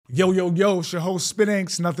Yo, yo, yo, it's your host, Spit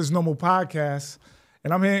Inks, Nothing's Normal Podcast.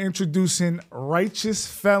 And I'm here introducing Righteous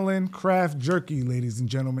Felon Craft Jerky, ladies and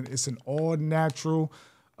gentlemen. It's an all-natural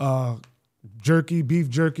jerky, beef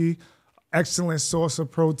jerky, excellent source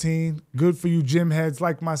of protein, good for you gym heads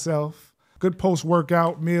like myself, good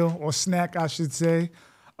post-workout meal or snack, I should say.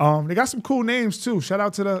 They got some cool names, too. Shout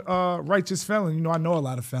out to the Righteous Felon. You know, I know a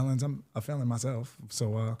lot of felons. I'm a felon myself,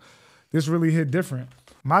 so this really hit different.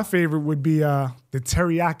 My favorite would be the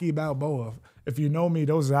Teriyaki Balboa. If you know me,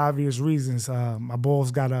 those are obvious reasons. My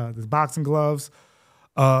boys got the boxing gloves.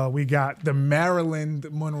 We got the Maryland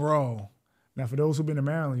Monroe. Now, for those who've been to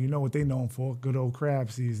Maryland, you know what they're known for, good old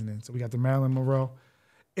crab seasoning. So we got the Maryland Monroe.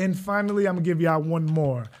 And finally, I'm going to give y'all one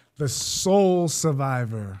more, the Soul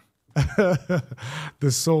Survivor.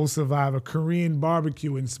 The Soul Survivor, Korean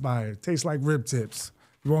barbecue inspired. Tastes like rib tips.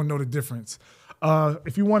 You won't know the difference.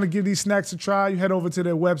 If you want to give these snacks a try, you head over to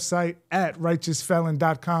their website at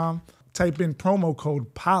righteousfelon.com. Type in promo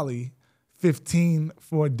code POLY15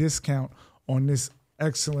 for a discount on this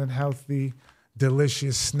excellent, healthy,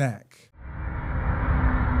 delicious snack.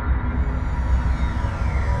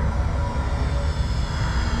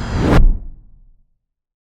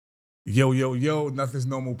 Yo, yo, yo, Nothing's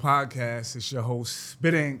Normal Podcast. It's your host,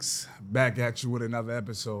 Spit Inks, back at you with another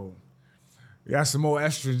episode. We got some more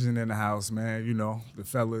estrogen in the house, man. You know, the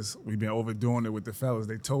fellas, we've been overdoing it with the fellas.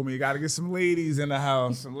 They told me you got to get some ladies in the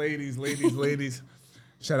house. Some ladies.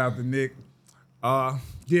 Shout out to Nick.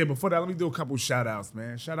 Before that, let me do a couple shout outs,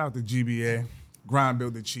 man. Shout out to GBA, Grind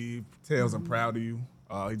Build Achieve. Tails, I'm proud of you.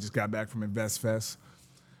 He just got back from Invest Fest.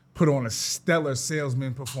 Put on a stellar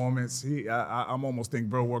salesman performance. I'm almost think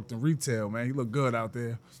bro worked in retail, man. He looked good out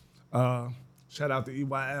there. Shout out to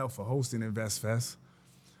EYL for hosting Invest Fest.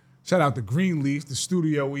 Shout out to Greenleaf, the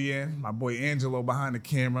studio we in. My boy Angelo behind the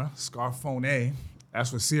camera, Scarfone.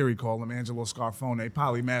 That's what Siri called him, Angelo Scarfone,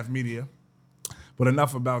 Polymath Media. But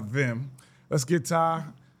enough about them. Let's get to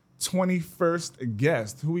our 21st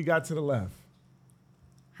guest. Who we got to the left?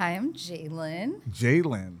 Hi, I'm Jailyn.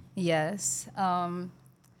 Jailyn. Yes.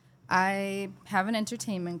 I have an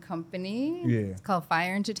entertainment company. Yeah. It's called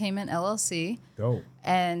Phyre Entertainment, LLC. Dope.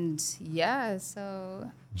 And yeah,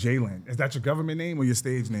 so... Jailyn. Is that your government name or your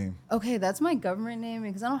stage name? Okay, that's my government name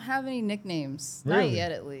because I don't have any nicknames. Really? Not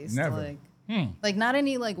yet, at least. Never. Like not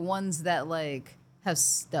any like ones that like have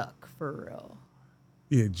stuck for real.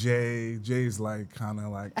 Yeah, Jay. Jay's like kind of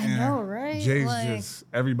like... I know, right? Jay's like, just...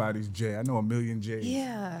 Everybody's Jay. I know a million Jays.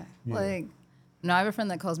 Yeah. Like, no, I have a friend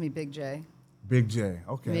that calls me Big J. Big J,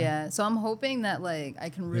 okay. Yeah, so I'm hoping that like I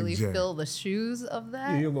can really fill the shoes of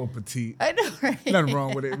that. Yeah, you're a little petite. I know, right? Nothing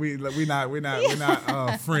wrong with it. We're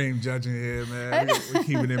not frame judging here, man. We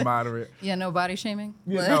keep it in moderate. Yeah, no body shaming.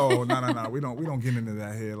 Yeah, no. We don't get into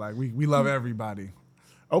that here. Like we love everybody.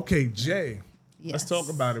 Okay, Jay. Yes. Let's talk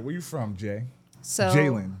about it. Where you from, Jay? So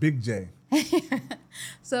Jailyn, Big J.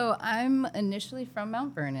 So I'm initially from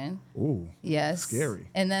Mount Vernon. Ooh. Yes. Scary.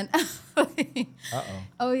 And then Uh-oh.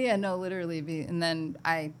 Oh yeah, no, literally. And then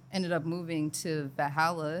I ended up moving to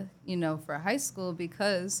Valhalla, for high school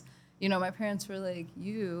because, my parents were like,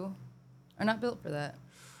 you are not built for that.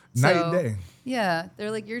 Night and day. Yeah.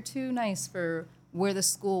 They're like, you're too nice for where the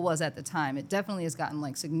school was at the time. It definitely has gotten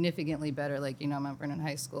like significantly better, like, Mount Vernon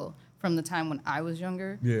High School from the time when I was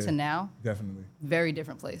younger to now. Definitely. Very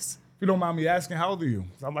different place. If you don't mind me asking, how old are you?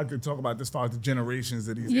 I'd like to talk about this far as the generations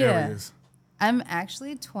of these areas. I'm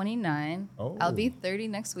actually 29. Oh. I'll be 30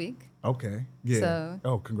 next week. Okay. Yeah.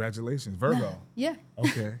 Congratulations. Virgo. Yeah.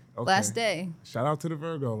 Okay. Last day. Shout out to the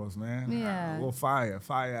Virgos, man. Yeah. A little fire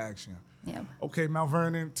action. Yeah. Okay, Mount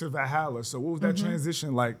Vernon to Valhalla. So what was that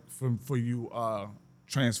transition like for you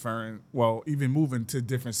transferring, even moving to a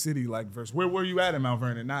different city, like versus where were you at in Mount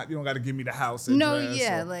Vernon? You don't got to give me the house address. No,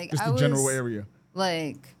 yeah, like just I the general was, area.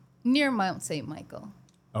 Like near Mount St. Michael.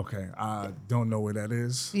 Okay, I don't know where that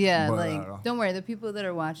is. Yeah, but, don't worry. The people that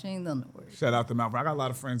are watching, they'll know where it is. Shout out to Mount Vernon. I got a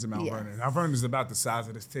lot of friends in Mount Vernon. Mount Vernon is about the size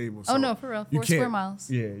of this table. So oh, no, for real. 4 square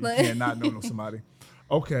miles. Yeah, you can't not know somebody.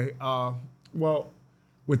 Okay,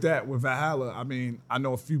 with Valhalla, I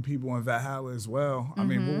know a few people in Valhalla as well. I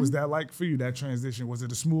mean, what was that like for you, that transition? Was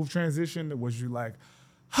it a smooth transition? Or was you like,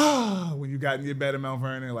 when you got in your bed in Mount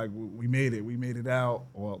Vernon, like, we made it out?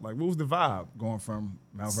 Or, like, what was the vibe going from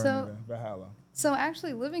Mount Vernon to Valhalla? So,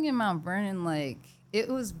 actually, living in Mount Vernon, like, it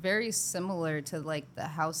was very similar to, like, the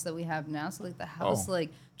house that we have now. So, like, the house,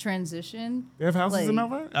 transition. They have houses in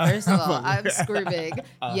Mount Vernon? First of all, I'm screw big.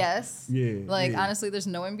 Yes. Yeah. Honestly, there's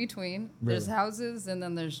no in between. Really? There's houses, and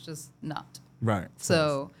then there's just not. Right.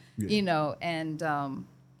 So, and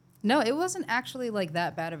no, it wasn't actually, like,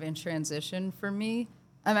 that bad of a transition for me.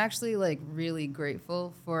 I'm actually, like, really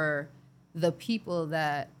grateful for the people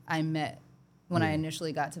that I met when I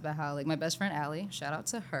initially got to Valhalla. Like my best friend Allie, shout out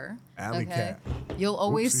to her. Alley cat. You'll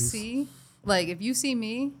always Oopsies. see, like if you see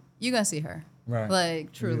me, you're gonna see her. Right.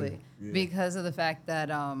 Like truly. Yeah. Because of the fact that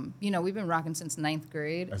we've been rocking since 9th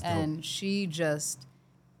grade. That's and dope. she just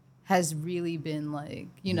has really been like,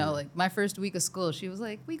 like my first week of school, she was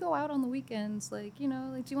like, we go out on the weekends, like, do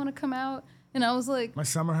you want to come out? And I was like, My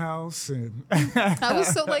summer house. And I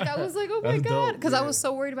was like, oh my That's God. dope, Because I yeah. was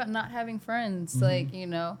so worried about not having friends,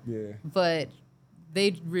 Yeah. But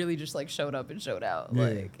they really just like showed up and showed out. Yeah.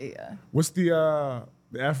 Like, yeah. What's the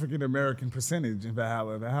African American percentage in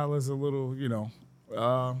Valhalla? Valhalla's a little,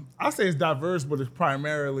 I'll say it's diverse, but it's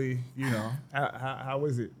primarily, how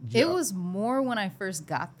is it? It was more when I first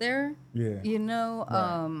got there. Yeah.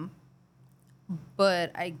 Right.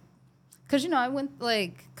 But I went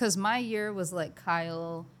because my year was like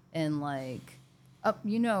Kyle and like,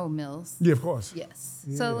 Mills. Yeah, of course. Yes.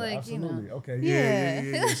 Yeah, So like, absolutely. Okay. Yeah.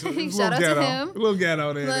 Yeah. So it was a Shout out little to ghetto. him. A little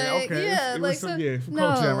ghetto there. Like, Okay. yeah, It like was some, so, some no,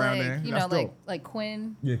 culture around like, there. you That's know, dope. like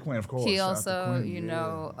Quinn. Yeah, Quinn, of course. He Shout out also, to Quinn.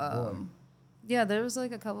 Boy. yeah, there was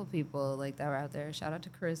like a couple people like that were out there. Shout out to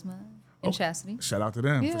Charisma and Chastity. Shout out to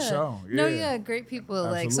them Yeah. for sure. Yeah. No, yeah, great people.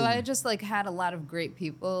 Like, so Absolutely. I just like had a lot of great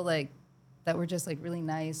people like that were just like really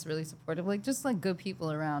nice, really supportive, like just like good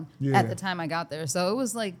people around Yeah. at the time I got there. So it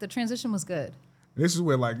was like the transition was good. This is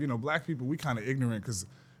where, black people, we kind of ignorant because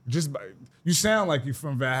you sound like you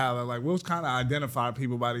from Valhalla. Like, we'll kind of identify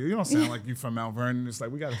people by you don't sound like you from Mount Vernon. It's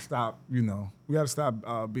like, we got to stop, we got to stop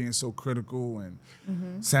being so critical and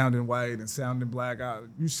sounding white and sounding black.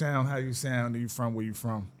 You sound how you sound and you from where you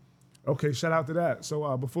from. Okay, shout out to that.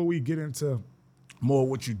 So before we get into more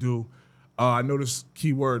what you do, I noticed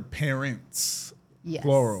keyword parents, Yes.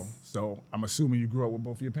 plural. So I'm assuming you grew up with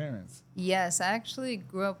both your parents. Yes, I actually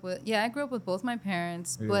grew up with both my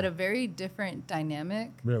parents, Yeah. but a very different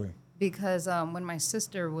dynamic. Really? Because when my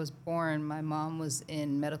sister was born, my mom was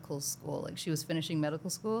in medical school. Like she was finishing medical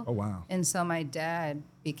school. Oh, wow. And so my dad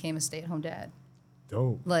became a stay-at-home dad.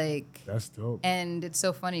 Dope. Like, That's dope. and it's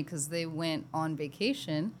so funny because they went on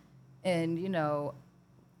vacation and,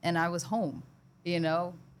 and I was home,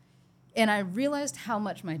 and I realized how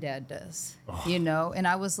much my dad does, and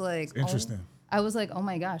I was like, interesting. Oh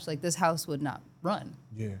my gosh, like this house would not run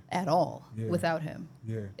Yeah. at all Yeah. without him.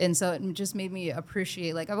 Yeah. And so it just made me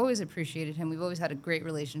appreciate, like I've always appreciated him. We've always had a great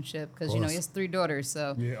relationship because, he course. has 3 daughters.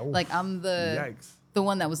 So Yeah. Oh, like I'm Yikes. the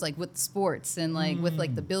one that was like with sports and like with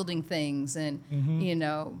like the building things and,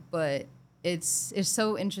 but it's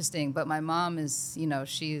so interesting. But my mom is,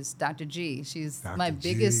 she's Dr. G. She's Dr. my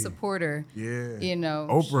biggest G. supporter. Yeah.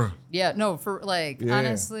 Oprah. Yeah, no, for like, Yeah.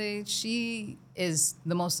 honestly, she is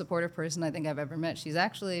the most supportive person I think I've ever met. She's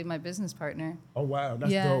actually my business partner. Oh, wow.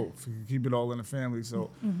 That's Yeah. dope. So you keep it all in the family. So,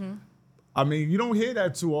 I mean, you don't hear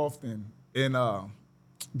that too often. And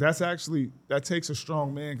that takes a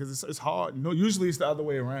strong man because it's hard. Usually it's the other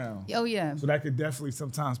way around. Oh, yeah. So that could definitely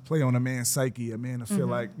sometimes play on a man's psyche. A man to feel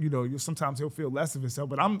like, sometimes he'll feel less of himself.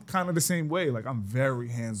 But I'm kind of the same way. Like I'm very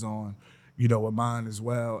hands-on, with mine as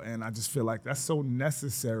well. And I just feel like that's so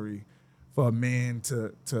necessary for a man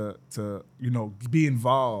to be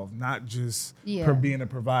involved, not just being a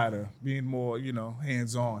provider, being more,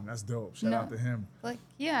 hands-on. That's dope. Shout out to him. Like,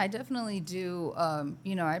 yeah, I definitely do.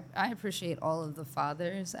 I appreciate all of the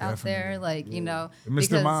fathers out there, like, The Mr.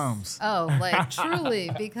 because, Moms. Oh, like truly,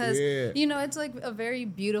 because, Yeah. it's like a very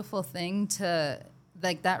beautiful thing to,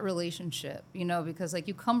 like that relationship, because like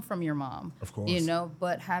you come from your mom, Of course.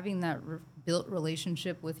 but having that built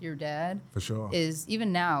relationship with your dad For sure. is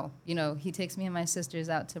even now, he takes me and my sisters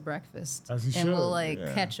out to breakfast As he and we'll should, like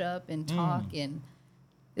yeah. catch up and talk and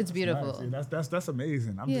it's beautiful. Nice. Yeah, that's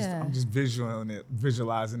amazing. I'm Yeah. just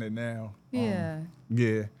visualizing it now. Yeah.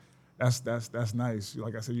 Yeah. That's nice.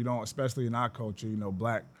 Like I said, especially in our culture,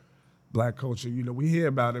 black culture, we hear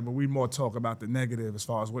about it, but we more talk about the negative as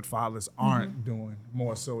far as what fathers aren't doing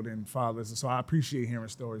more so than fathers. So I appreciate hearing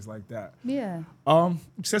stories like that. Yeah. You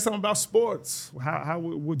said something about sports.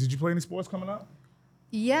 What did you play any sports coming up?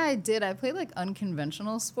 Yeah, I did. I played like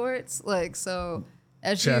unconventional sports. Like, so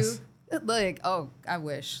as Chess. I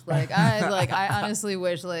wish. I honestly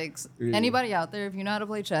wish anybody out there, if you know how to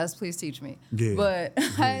play chess, please teach me. Yeah. But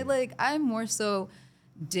I more so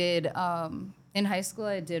did, in high school,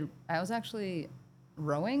 I was actually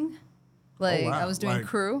rowing. Like, wow. I was doing Like-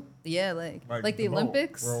 crew. Yeah, like the boat.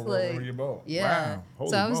 Olympics. Row your boat. Yeah. Wow. Holy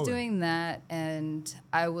So I was moly. doing that, and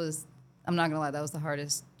I'm not gonna lie, that was the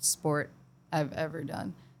hardest sport I've ever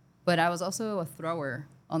done. But I was also a thrower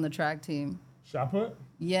on the track team. Shot put?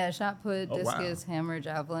 Yeah, shot put, Oh, wow. discus, hammer,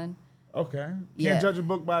 javelin. Okay. Can't Yeah. judge a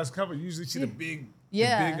book by its cover. You usually see the big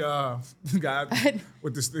Yeah. The big guy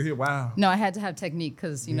with the wow. No, I had to have technique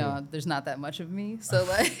because, you know, there's not that much of me. So,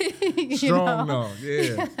 like, Strong, no.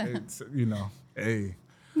 Yeah. It's, hey.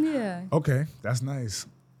 Yeah. Okay, that's nice.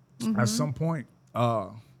 At some point,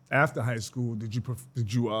 after high school, did you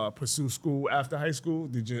pursue school after high school?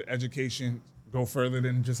 Did your education go further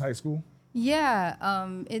than just high school? Yeah,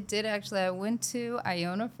 it did actually. I went to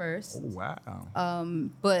Iona first. Oh, wow.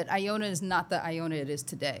 But Iona is not the Iona it is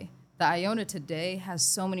today. The Iona today has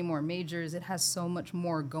so many more majors. It has so much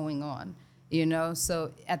more going on, you know?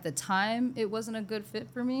 So at the time, it wasn't a good fit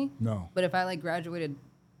for me. No. But if I like graduated,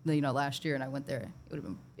 last year and I went there, it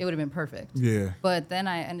would have been perfect. Yeah. But then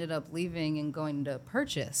I ended up leaving and going to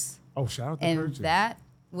Purchase. Oh, shout out to and Purchase. That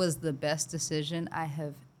was the best decision I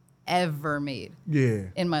have ever made. Yeah.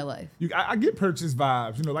 In my life. I get Purchase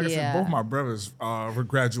vibes. Like I said, both Yeah. my brothers were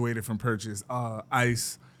graduated from Purchase.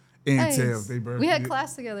 Ice and Tails. We had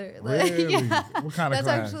class together. Really? Yeah. What kind of That's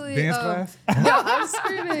class? actually Dance class? No, I'm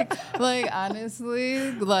screaming. Honestly,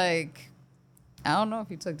 I don't know if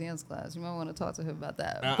he took dance class. You might want to talk to him about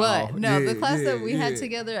that. Uh-oh. But no, Yeah, the class that we had yeah.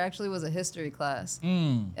 together actually was a history class.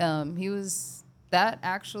 That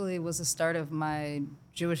actually was the start of my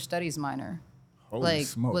Jewish studies minor. Holy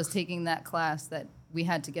smokes. Was taking that class that we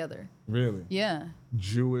had together. Really? Yeah.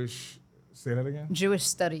 Jewish. Say that again? Jewish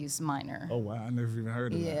studies minor. Oh, wow. I never even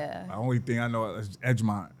heard of that. Yeah. The only thing I know is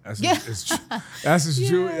Edgemont. That's Yeah. that's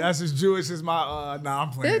as Jewish as my, I'm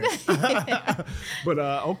playing. But,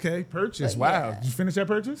 okay, Purchase. But, wow. yeah. Did you finish at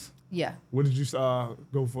Purchase? Yeah. What did you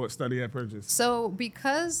go for study at Purchase? So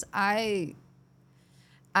because I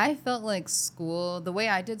felt like school, the way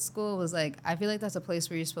I did school was I feel like that's a place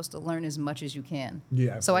where you're supposed to learn as much as you can.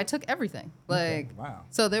 Yeah. So I took everything. Okay, wow.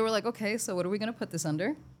 So they were like, okay, so what are we going to put this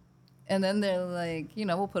under? And then they're like,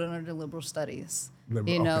 we'll put it under liberal studies.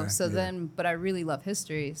 Okay, So yeah. then, but I really love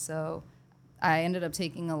history. So I ended up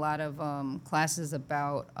taking a lot of classes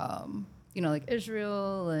about,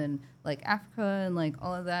 Israel and Africa and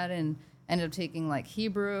all of that, and ended up taking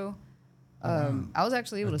Hebrew. I was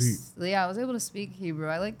actually able I was able to speak Hebrew.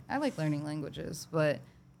 I like learning languages, but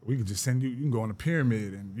We could just send you. You can go on a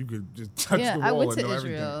pyramid and you could just touch the wall I went and to know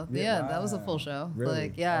Israel. everything. Yeah, that was a full show.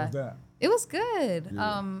 Really? Yeah, How was that? it was good.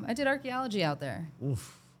 Yeah. I did archaeology out there.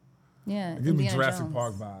 Oof. Yeah, It gives me Indiana Jurassic Jones.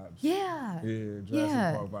 Park vibes. Yeah. Yeah,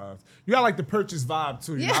 Jurassic Park vibes. You got the Purchase vibe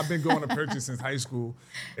too. I've been going to Purchase since high school,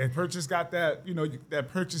 and Purchase got that,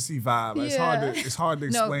 that Purchasey vibe. It's hard to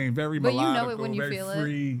explain. Very but melodical, you know it when you very feel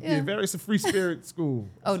free. it. Yeah. It's a free spirit school.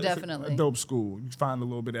 Oh, It's definitely. a dope school. You find a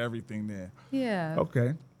little bit of everything there. Yeah.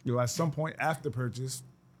 Okay. At some point after Purchase,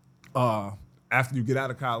 after you get out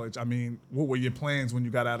of college, what were your plans when you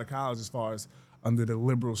got out of college as far as under the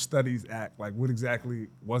Liberal Studies Act? What exactly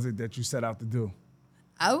was it that you set out to do?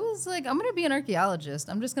 I was I'm going to be an archaeologist.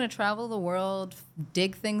 I'm just going to travel the world,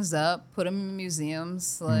 dig things up, put them in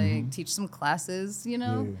museums, teach some classes,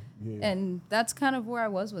 Yeah. And that's kind of where I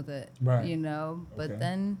was with it, Right. But Okay.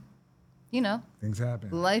 then, Things happen.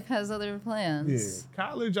 life has other plans. Yeah.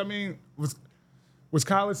 College, was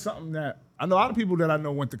college something that, I know a lot of people that I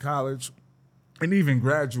know went to college and even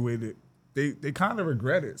graduated, they kind of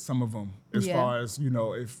regret it, some of them, as far as,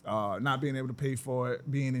 if not being able to pay for it,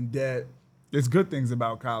 being in debt. There's good things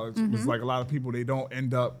about college. It's a lot of people, they don't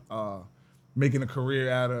end up making a career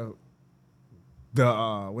out of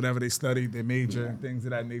the whatever they studied, their major and things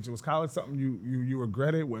of that nature. Was college something you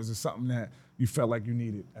regretted? Was it something that you felt like you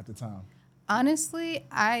needed at the time? Honestly,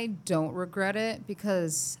 I don't regret it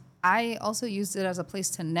because I also used it as a place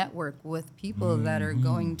to network with people that are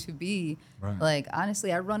going to be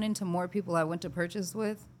honestly, I run into more people I went to Purchase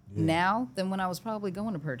with now than when I was probably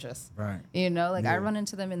going to Purchase. Right. I run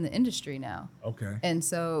into them in the industry now. Okay. And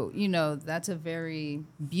so, that's a very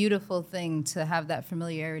beautiful thing to have that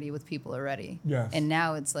familiarity with people already. Yes. And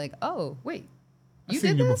now it's oh, wait, you I've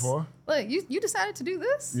seen did you this? before. You decided to do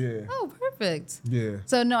this? Yeah. Oh, perfect. Yeah.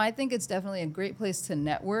 So no, I think it's definitely a great place to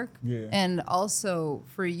network. Yeah. And also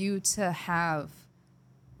for you to have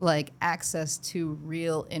access to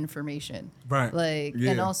real information. Right.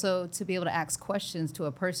 And also to be able to ask questions to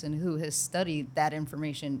a person who has studied that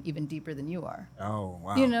information even deeper than you are. Oh,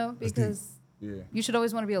 wow. That's Because deep. you should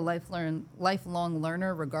always want to be a lifelong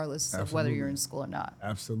learner regardless of whether you're Absolutely. in school or not.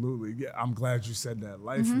 Absolutely. Yeah, I'm glad you said that.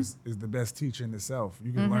 Life is the best teacher in itself.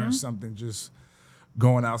 You can learn something just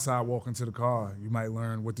going outside, walking to the car. You might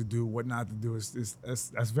learn what to do, what not to do.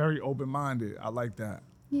 That's very open-minded. I like that.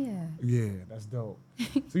 Yeah. Yeah, that's dope.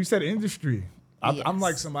 So you said industry. I'm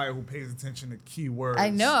Yes. somebody who pays attention to keywords. I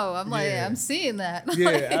know. I'm Yeah. I'm seeing that.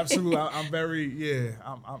 Yeah, absolutely.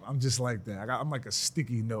 I'm just like that. I'm like a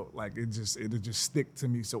sticky note. It'll just stick to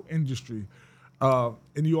me. So industry.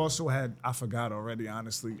 And you also had, I forgot already,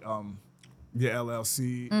 honestly, your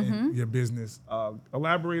LLC and your business.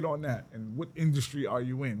 Elaborate on that. And what industry are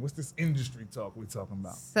you in? What's this industry talk we're talking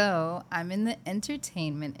about? So I'm in the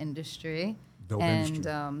entertainment industry. Dope and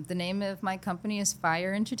industry. The name of my company is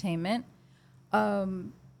Phyre Entertainment.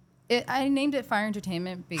 I named it Phyre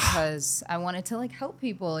Entertainment because I wanted to like help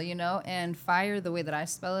people, and Phyre, the way that I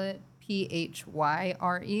spell it,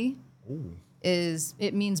 Phyre, Ooh.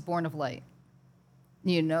 it means born of light.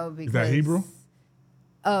 Because Is that Hebrew?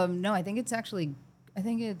 No, I think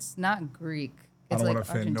it's not Greek. I It's don't like want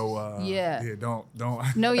to offend Yeah. Yeah, don't.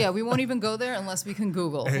 No, yeah, we won't even go there unless we can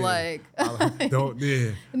Google. Hey, don't,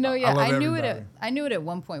 yeah. No, yeah, love I knew everybody. it. I knew it at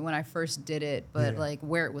one point when I first did it, but Yeah. like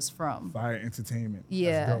where it was from. Phyre Entertainment.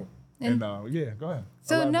 Yeah. That's dope. And yeah, go ahead.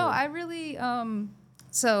 So no, Elaborate. I really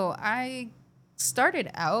so I started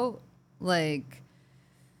out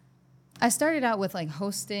with like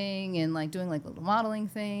hosting and like doing like little modeling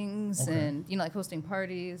things Okay. and like hosting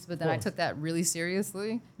parties, but then I course. took that really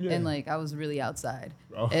seriously Yeah. and like I was really outside.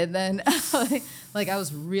 Oh. And then like I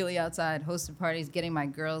was really outside hosting parties, getting my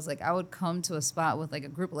girls, like I would come to a spot with like a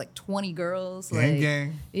group of like 20 girls. Gang, like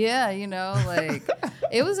gang. Yeah, like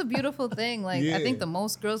it was a beautiful thing. Like Yeah. I think the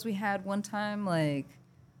most girls we had one time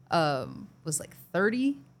was like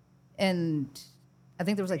 30, and I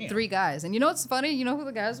think there was like 3 guys. And you know what's funny? You know who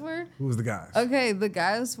the guys were? Who was the guys? Okay, the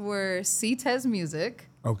guys were C-Tez Music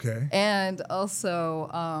Okay. and also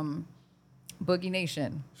Boogie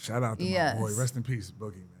Nation. Shout out to Yes. my boy. Rest in peace,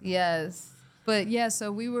 Boogie, man. Yes. But yeah,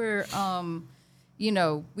 so we were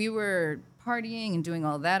we were partying and doing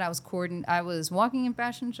all that. I was walking in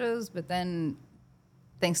fashion shows, but then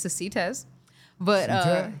thanks to C-Tez. But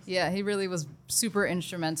C-Tez? yeah, he really was super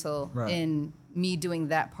instrumental Right. in me doing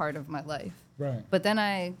that part of my life. Right. But then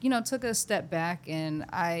I, took a step back and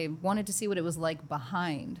I wanted to see what it was like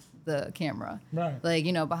behind the camera. Right. Like,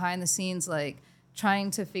 behind the scenes, like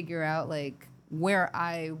trying to figure out like where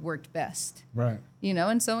I worked best. Right.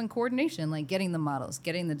 And so in coordination, like getting the models,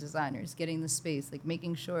 getting the designers, getting the space, like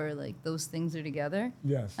making sure like those things are together.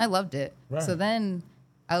 Yes. I loved it. Right. So then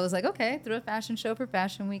I was like, okay, threw a fashion show for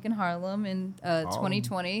Fashion Week in Harlem in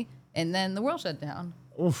 2020, and then the world shut down.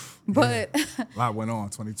 Oof. But A lot went on.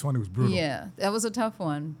 2020 was brutal. yeah, that was a tough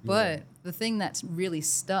one. But the thing that's really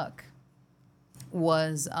stuck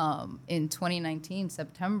was in 2019,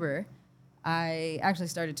 September, I actually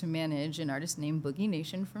started to manage an artist named Boogie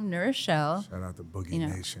Nation from New Rochelle. Shout out to Boogie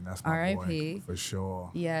Nation. That's my R.I.P. boy. For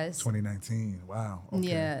sure. Yes. 2019. Wow. Okay.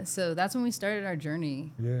 Yeah, so that's when we started our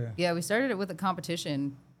journey. Yeah. Yeah, we started it with a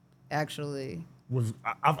competition, actually.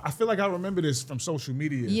 I feel like I remember this from social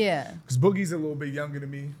media. Yeah. Because Boogie's a little bit younger than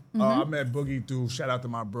me. I met Boogie through, shout out to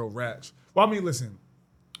my bro, Ratch. Well, I mean, listen,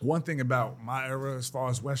 one thing about my era as far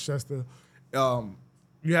as Westchester,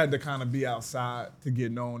 you had to kind of be outside to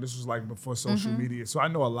get known. This was like before social media. So I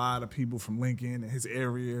know a lot of people from Lincoln and his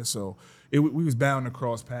area. So we was bound to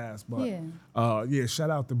cross paths. But yeah, shout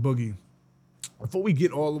out to Boogie. Before we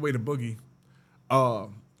get all the way to Boogie,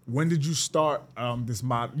 when did you start this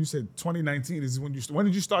mod? You said 2019 is when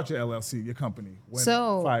did you start your LLC, your company?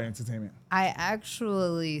 Phyre Entertainment. I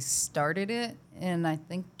actually started it in, I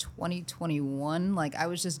think, 2021. Like, I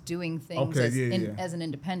was just doing things as an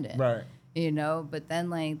independent. Right. But then,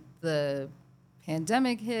 like, the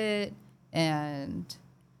pandemic hit, and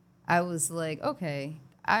I was like, okay,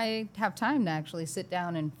 I have time to actually sit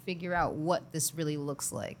down and figure out what this really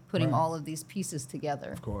looks like, putting all of these pieces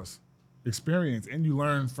together. Of course. Experience, and you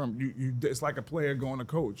learn from you. It's like a player going to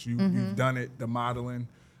coach. You've done it. The modeling.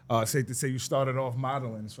 Safe to say you started off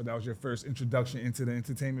modeling, so that was your first introduction into the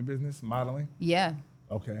entertainment business, modeling. Yeah.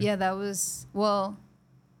 Okay. Yeah, that was, well,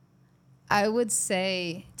 I would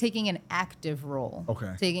say taking an active role.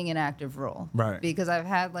 Okay. Taking an active role. Right. Because I've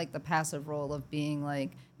had like the passive role of being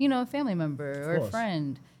like, a family member or a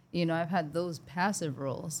friend. I've had those passive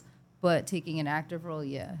roles, but taking an active role,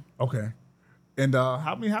 yeah. Okay. And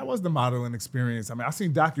how was the modeling experience? I mean, I've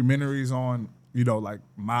seen documentaries on, like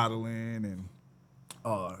modeling, and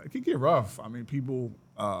it can get rough. I mean, people,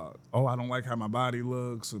 I don't like how my body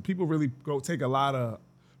looks. So people really take a lot of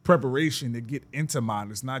preparation to get into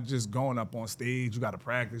modeling. It's not just going up on stage. You got to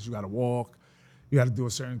practice. You got to walk. You got to do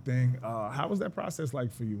a certain thing. How was that process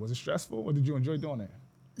like for you? Was it stressful, or did you enjoy doing it?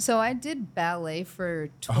 So I did ballet for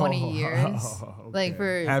 20 years. Okay. Like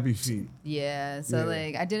for Happy feet. Yeah. So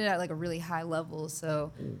like I did it at like a really high level.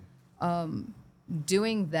 So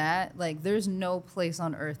doing that, like there's no place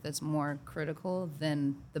on earth that's more critical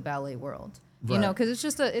than the ballet world. Right. Because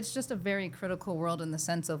it's just a very critical world in the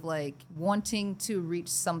sense of like wanting to reach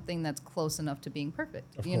something that's close enough to being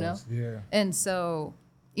perfect. Of course. Yeah. And so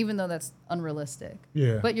even though that's unrealistic.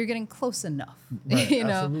 Yeah. But you're getting close enough, Right, you know?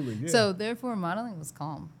 absolutely, yeah. So therefore modeling was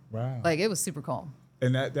calm. Wow. Like it was super calm.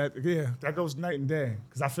 And that goes night and day.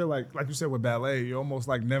 Because I feel like you said with ballet, you're almost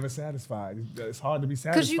like never satisfied. It's hard to be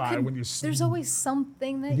satisfied when you're. There's always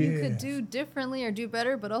something that you could Yeah. do differently or do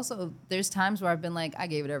better, but also there's times where I've been like, I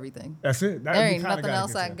gave it everything. That's it. There ain't nothing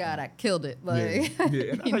else I got. I killed it. Like, Yeah.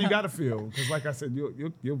 And that's how you gotta feel. Because like I said,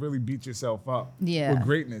 you'll really beat yourself up. Yeah. With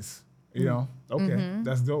greatness. You know. Okay.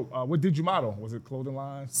 That's dope. What did you model? Was it clothing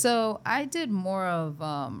lines? So I did more of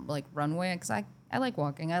like runway because I like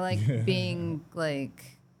walking. I like being like,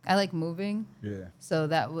 I like moving. Yeah. So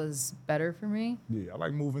that was better for me. Yeah. I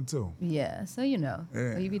like moving too. Yeah. So you know,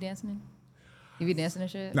 Yeah. you be dancing? You be dancing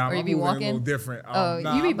and shit? Nah, or you my be moving walking? a little different. You be I'm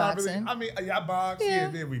not really- boxing. I mean, yeah, I box. Yeah.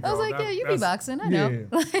 There we go. I was like, you be boxing. I know.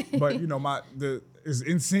 Yeah. But you know, as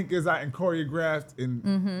in sync as I and choreographed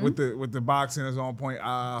and with the boxing is on point.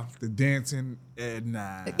 The dancing,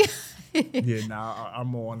 nah. I'm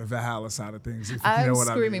more on the Valhalla side of things. If you I'm know what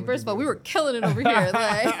screaming. I mean, First of all, we were killing it over here.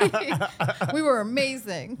 Like, we were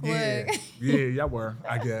amazing. Yeah, Like, y'all were.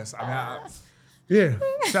 I guess.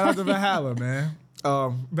 Shout out to Valhalla, man.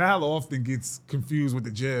 Valhalla often gets confused with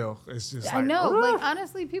the jail. It's just I know. "Ooh." Like,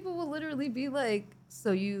 honestly, people will literally be like,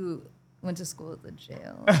 so you went to school at the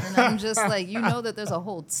jail. And I'm just like, you know that there's a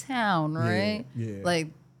whole town, right? yeah. Like,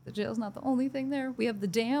 the jail's not the only thing there. We have the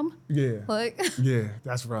dam. Yeah. Like, Yeah,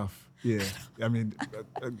 that's rough. Yeah, I mean,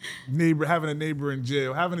 having a neighbor in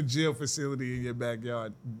jail, having a jail facility in your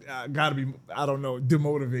backyard, gotta be, I don't know,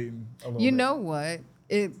 demotivating a little you bit. know what?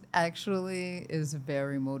 It actually is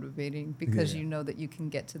very motivating because Yeah. you know that you can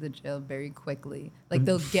get to the jail very quickly. Like,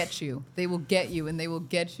 they'll get you. They will get you, and they will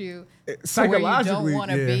get you to where you Psychologically, don't want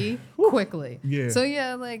to yeah. be quickly. Yeah. So,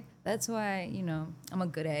 yeah, like, that's why, you know, I'm a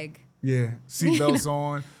good egg. Yeah, seatbelts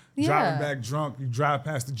on, Yeah. driving back drunk, you drive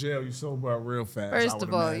past the jail, you sober up real fast. I First would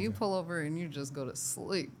of all, imagine. you pull over and you just go to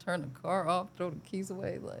sleep, turn the car off, throw the keys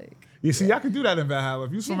away. Like, Yeah, see, I could do that in Valhalla.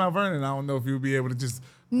 If you was from Mount Vernon, I don't know if you'd be able to just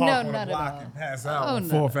No, park on not a at block all. and pass out Oh, on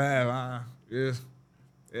no. 4th Ave.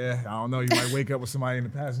 Yeah, I don't know. You might wake up with somebody in the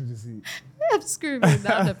passenger seat. I'm screaming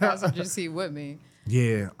down the passenger seat with me.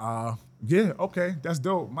 Yeah, okay, that's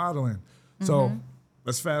dope, modeling. So Mm-hmm.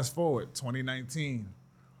 let's fast forward, 2019,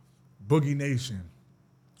 Boogie Nation.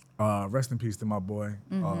 Rest in peace to my boy.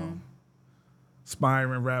 Mm-hmm.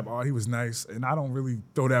 Aspiring rap, he was nice, and I don't really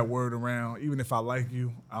throw that word around. Even if I like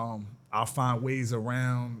you, I'll find ways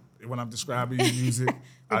around when I'm describing your music.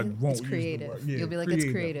 I won't It's use creative. the word. Yeah, You'll be like, it's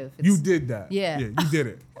creative. You It's- did that. Yeah. you did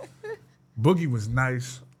it. Boogie was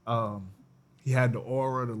nice. He had the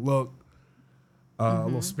aura, the look. A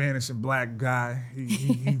little Spanish and black guy.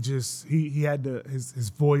 He had his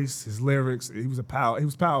voice, his lyrics. He was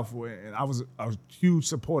powerful, and I was a huge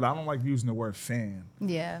supporter. I don't like using the word fan.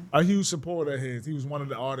 Yeah. A huge supporter of his. He was one of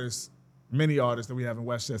the artists, many artists that we have in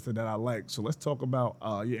Westchester that I like. So let's talk about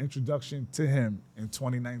your introduction to him in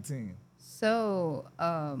 2019. So,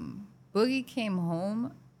 Boogie came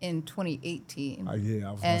home in 2018. Yeah,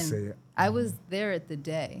 I was and gonna say it. I was there at the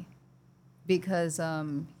day because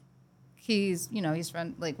he's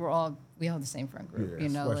friend, like we all have the same friend group, Yeah, you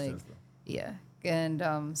know, it's like, Westchester. yeah.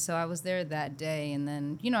 And so I was there that day, and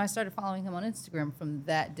then, you know, I started following him on Instagram from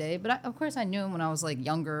that day. But of course I knew him when I was like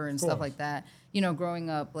younger and stuff course. like that, you know, growing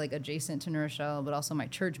up like adjacent to New Rochelle, but also my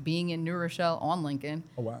church being in New Rochelle on Lincoln.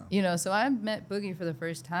 Oh, wow. You know, so I met Boogie for the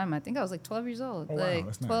first time. I think I was like 12 years old, Oh, wow, like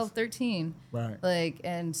that's nice. 12, 13. Right. Like,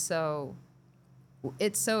 and so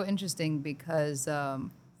it's so interesting because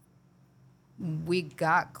we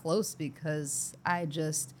got close because I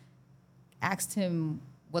just asked him,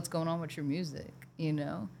 what's going on with your music, you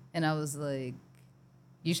know? And I was like,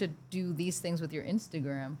 you should do these things with your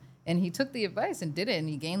Instagram. And he took the advice and did it, and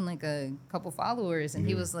he gained like a couple followers. And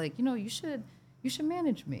he was like, you know, you should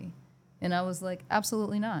manage me. And I was like,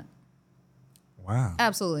 absolutely not. Wow.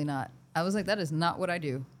 Absolutely not. I was like, that is not what I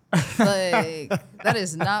do. Like, that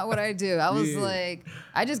is not what I do. I was like,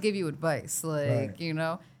 I just give you advice, like, Right. you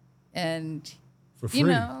know, and, For free. you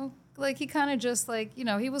know, like, he kind of just like, you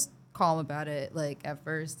know, he was calm about it, like, at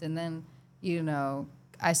first. And then, you know,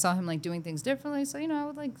 I saw him like doing things differently. So, you know, I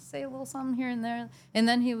would like say a little something here and there. And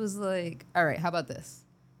then he was like, all right, how about this?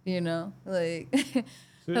 You know, like,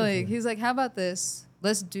 like, he was like, how about this?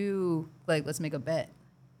 Let's make a bet.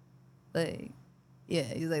 Like, yeah,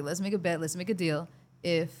 he's like, let's make a bet, let's make a deal.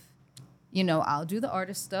 If, you know, I'll do the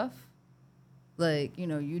artist stuff, like, you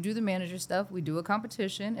know, you do the manager stuff, we do a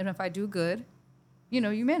competition, and if I do good, you know,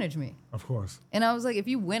 you manage me. Of course. And I was like, if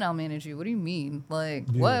you win, I'll manage you. What do you mean? Like,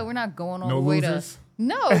 Yeah. what? We're not going all No the way losers? to...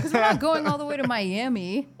 No, because we're not going all the way to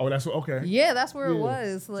Miami. Oh, that's what, okay. Yeah, that's where it Yeah.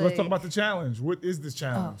 was. So Like, let's talk about the challenge. What is this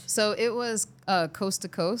challenge? so it was Coast to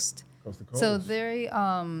Coast. Coast to Coast. So they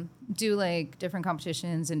do like different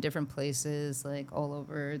competitions in different places, like all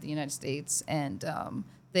over the United States, and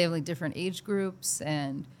they have like different age groups.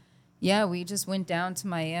 And yeah, we just went down to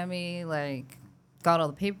Miami, like got all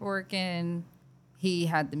the paperwork in. He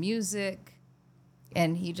had the music,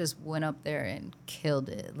 and he just went up there and killed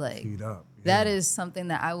it. Like Heat up. that is something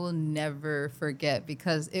that I will never forget,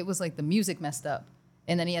 because it was like the music messed up,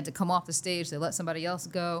 and then he had to come off the stage. They let somebody else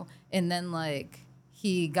go, and then like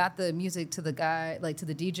he got the music to the guy, like to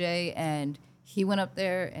the DJ, and he went up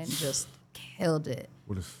there and just killed it.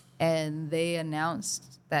 And they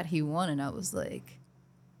announced that he won, and I was like,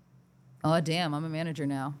 oh damn, I'm a manager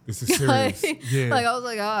now. This is serious. Yeah. Like I was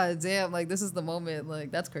like, oh damn, like this is the moment.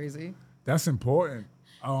 Like that's crazy. That's important.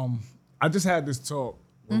 I just had this talk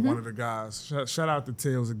with one of the guys. Shout out to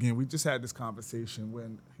Tails again. We just had this conversation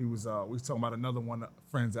when he was we was talking about another one of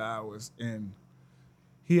friends of ours, and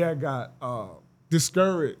he had got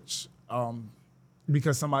discouraged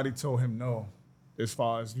because somebody told him no, as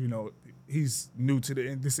far as, you know, he's new to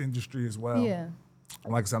this industry as well. Yeah.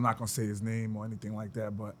 Like I said, I'm not gonna say his name or anything like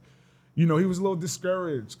that, but you know, he was a little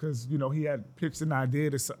discouraged because, you know, he had pitched an idea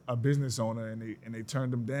to a business owner, and they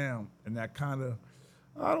turned him down, and that kind of,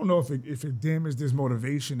 I don't know if it damaged his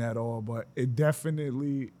motivation at all, but it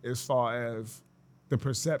definitely, as far as the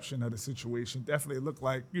perception of the situation, definitely looked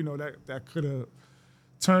like, you know, that could have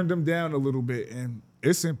turned him down a little bit. And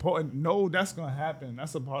it's important. No, that's gonna happen.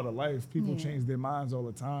 That's a part of life. People change their minds all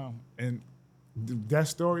the time, and that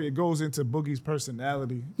story, it goes into Boogie's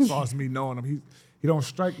personality. As far as me knowing him, he don't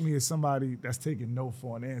strike me as somebody that's taking no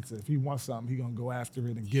for an answer. If he wants something, he gonna go after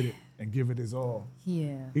it and get it and give it his all.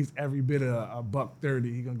 Yeah. He's every bit of a $130.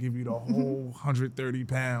 He gonna give you the whole 130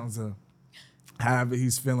 pounds of however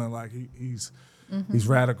he's feeling. Like he's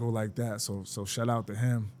radical like that. So shout out to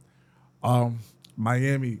him.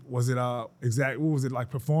 Miami, was it what was it, like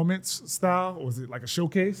performance style? Was it like a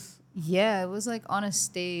showcase? Yeah, it was like on a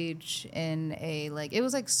stage in a like, it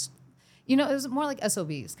was like, you know, it was more like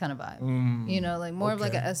SOBs kind of vibe. You know, like more of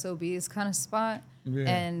like a SOBs kind of spot. Yeah.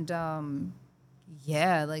 And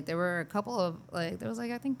yeah, like there were a couple of like, there was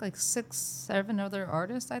like, I think like 6, 7 other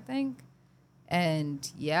artists, I think. And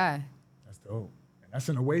yeah. That's dope. And that's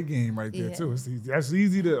an away game right there too. That's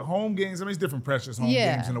easy to, home games, I mean, it's different pressures, home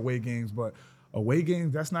games and away games, but away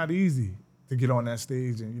games, that's not easy to get on that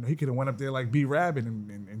stage. And, you know, he could have went up there like B-Rabbit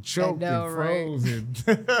and choked and froze.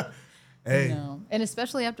 Right? And hey. No. And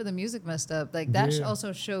especially after the music messed up, like that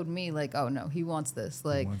also showed me like, oh no, he wants this.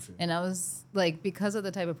 Like, and I was like, because of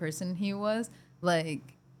the type of person he was, like,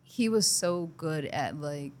 he was so good at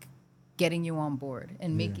like getting you on board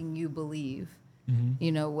and making you believe,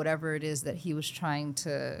 you know, whatever it is that he was trying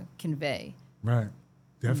to convey. Right.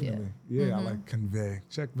 Definitely. Yeah, I like convey.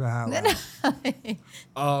 Check the highlight.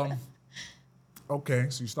 Okay,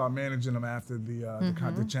 so you start managing them after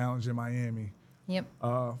the challenge in Miami. Yep.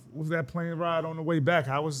 What was that plane ride on the way back?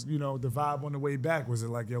 How was, you know, the vibe on the way back? Was it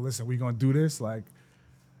like, yo, listen, we gonna do this? Like,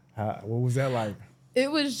 what was that like?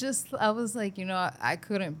 It was just, I was like, you know, I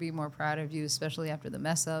couldn't be more proud of you, especially after the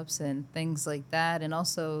mess ups and things like that. And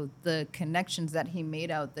also the connections that he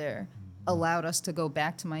made out there allowed us to go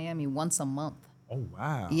back to Miami once a month. Oh,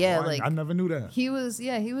 wow. Yeah, I never knew that. He was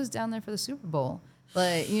down there for the Super Bowl.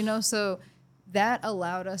 Like, you know, so that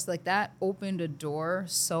allowed us, like, that opened a door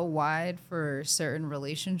so wide for certain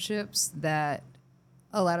relationships that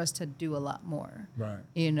allowed us to do a lot more. Right.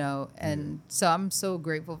 You know, and so I'm so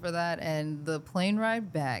grateful for that. And the plane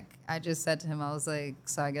ride back, I just said to him, I was like,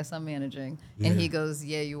 so I guess I'm managing. Yeah. And he goes,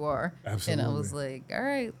 yeah, you are. Absolutely. And I was like, all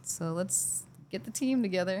right, so let's get the team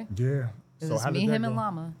together. Yeah. So it's me, him, and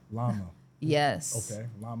Llama. Llama. Yes. Okay.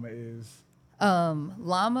 Llama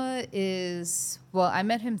is, well, I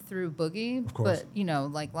met him through Boogie, of course. But you know,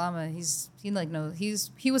 like Llama, he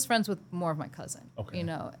was friends with more of my cousin, you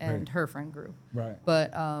know, and her friend group. Right.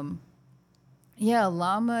 But yeah,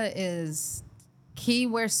 Llama he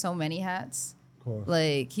wears so many hats. Of course.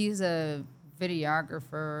 Like he's a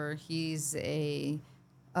videographer, he's a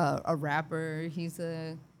rapper, he's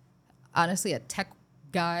honestly a tech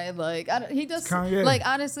guy. Like he does Kanye. Like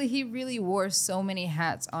honestly, he really wore so many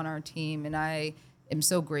hats on our team, and I am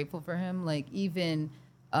so grateful for him. Like even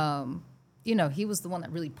you know, he was the one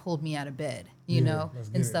that really pulled me out of bed, you know,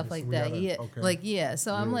 and stuff like that.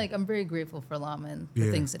 So I'm very grateful for Llama and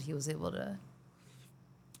the things that he was able to.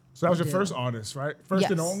 So that was your first artist, right?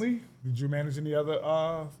 First and only? Did you manage any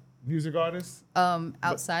other music artists?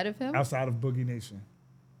 Outside of him? Outside of Boogie Nation?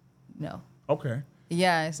 No. Okay.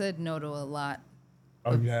 Yeah, I said no to a lot.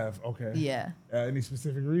 Oh, you have? Okay. Yeah. Any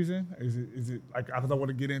specific reason? Is it like, I don't want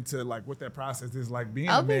to get into like what that process is like being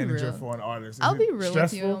I'll a be manager real. for an artist. Is I'll it be real with you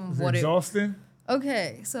stressful? on Is it what it- exhausting?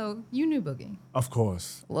 Okay, so you knew Boogie. Of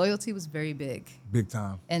course. Loyalty was very big. Big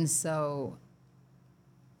time. And so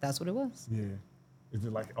that's what it was. Yeah. Is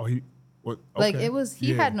it like, oh, he, what? Like okay. it was, he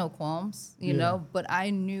Yeah. had no qualms, you Yeah. know, but I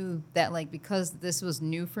knew that like because this was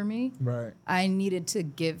new for me, Right. I needed to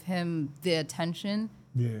give him the attention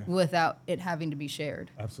Yeah. without it having to be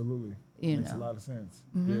shared. Absolutely. You Makes a know. lot of sense.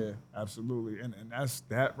 Yeah, absolutely. And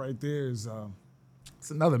that right there is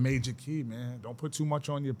it's another major key, man. Don't put too much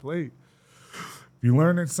on your plate. If you're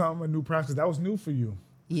learning something, a new practice, that was new for you.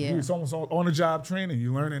 Yeah. It's almost on the job training.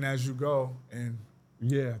 You're learning as you go. And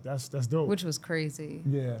yeah, that's dope. Which was crazy.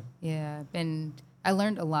 Yeah. Yeah. And I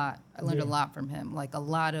learned a lot. I learned Yeah. a lot from him. Like a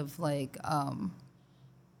lot of like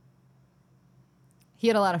he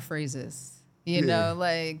had a lot of phrases. You Yeah. know,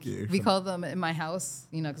 like Yeah, we called them in my house,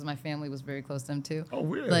 you know, because my family was very close to him too. Oh,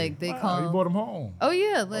 really? Like they Wow, call you brought him home. Oh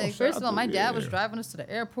yeah, like shout first of out all, my to- dad was yeah. driving us to the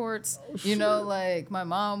airports. Oh, you know, shit. like my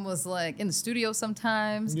mom was like in the studio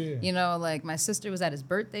sometimes. Yeah. You know, like my sister was at his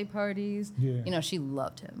birthday parties. Yeah. You know, she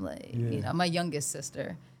loved him. Like, Yeah. you know, my youngest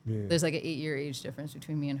sister. Yeah. There's like an 8-year age difference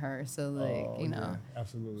between me and her. So like, Oh, you know. yeah,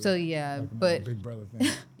 absolutely. So yeah, Like a but big brother thing.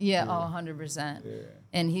 yeah, oh 100%. Yeah.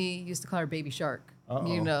 And he used to call her Baby Shark. Uh-oh.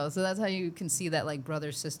 You know, so that's how you can see that like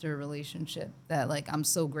brother sister relationship that like I'm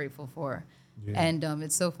so grateful for. Yeah. And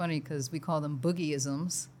it's so funny because we call them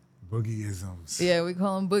boogieisms. Boogieisms. Yeah, we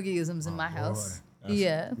call them boogieisms in my boy. house. That's-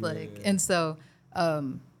 Yeah, like yeah. and so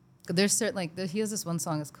there's certain like he has this one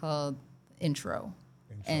song. It's called Intro,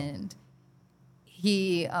 and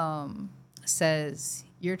he says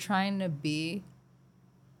you're trying to be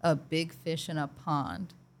a big fish in a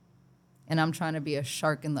pond, and I'm trying to be a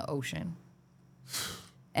shark in the ocean.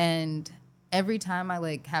 And every time I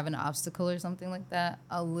like have an obstacle or something like that,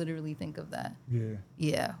 I'll literally think of that. Yeah.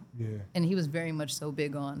 Yeah. Yeah. And he was very much so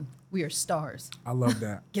big on we are stars. I love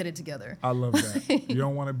that. Get it together. I love that. You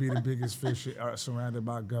don't want to be the biggest fish surrounded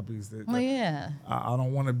by guppies. Oh yeah. I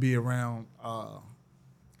don't want to be around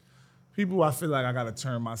people I feel like I got to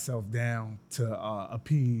turn myself down to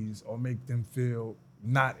appease or make them feel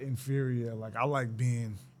not inferior. Like I like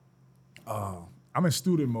being, I'm in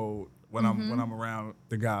student mode when I'm around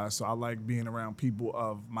the guys. So I like being around people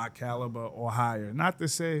of my caliber or higher. Not to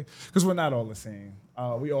say, because we're not all the same.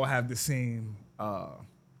 We all have the same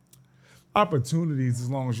opportunities as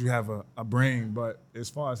long as you have a brain. But as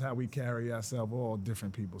far as how we carry ourselves, we're all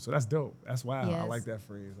different people. So that's dope. That's wild. I Yes. like that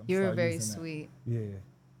phrase. I'm You're start very using that. sweet. Yeah.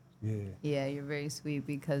 Yeah. Yeah, you're very sweet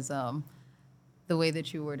because the way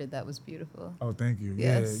that you worded that was beautiful. Oh, thank you.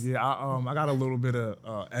 Yes. Yeah. I got a little bit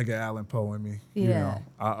of Edgar Allan Poe in me. You Yeah.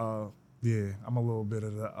 know. I'm a little bit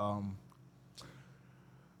of the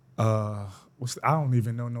I don't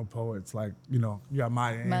even know no poets. Like, you know, you got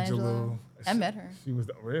Maya Maya Angelou. I met her. She was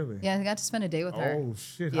really? Yeah, I got to spend a day with her. Oh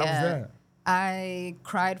shit. Yeah. How was that? I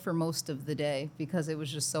cried for most of the day because it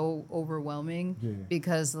was just so overwhelming. Yeah.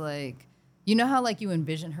 Because like, you know how like you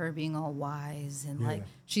envision her being all wise and like Yeah.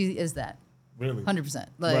 she is that. Really? 100%.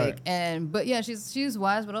 Like Right. but yeah, she's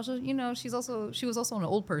wise, but also, you know, she was also an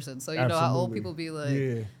old person. So you know how old Absolutely. people be like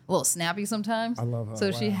Yeah. a little snappy sometimes. I love her. So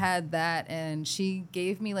she Wow. had that and she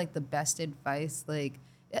gave me like the best advice. Like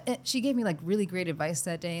she gave me like really great advice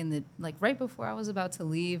that day and like right before I was about to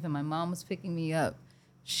leave and my mom was picking me up,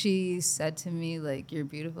 she said to me like you're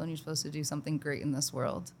beautiful and you're supposed to do something great in this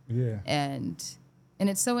world. Yeah. And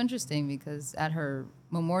it's so interesting because at her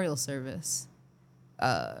memorial service,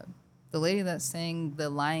 the lady that sang the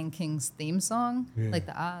Lion King's theme song, Yeah. like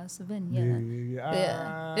the Savannah.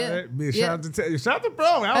 Yeah. Yeah. Shout out to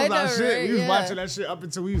bro. That I was know, our shit. right? We was Yeah. watching that shit up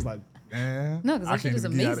until we was like, man. No, because I that shit can't is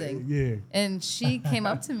even get out of amazing. it. Yeah. And she came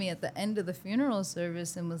up to me at the end of the funeral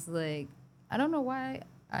service and was like, I don't know why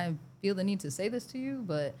I feel the need to say this to you,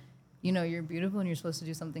 but you know, you're beautiful and you're supposed to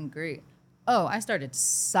do something great. Oh, I started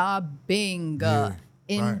sobbing Yeah,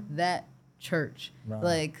 in right. that church. Right.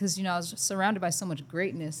 Like, because, you know, I was just surrounded by so much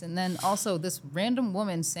greatness. And then also this random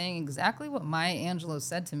woman saying exactly what Maya Angelou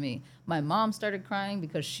said to me. My mom started crying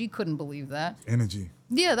because she couldn't believe that. Energy.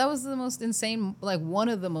 Yeah, that was the most insane, like one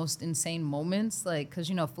of the most insane moments, like, because,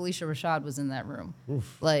 you know, Felicia Rashad was in that room.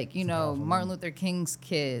 Oof. Like, you That's a know, powerful Martin moment. Luther King's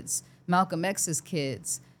kids, Malcolm X's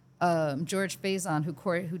kids, George Faison,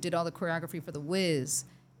 who did all the choreography for The Wiz.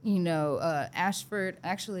 You know, Ashford,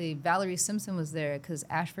 actually, Valerie Simpson was there because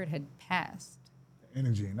Ashford had passed.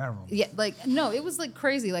 Energy in that room. Yeah, like, no, it was like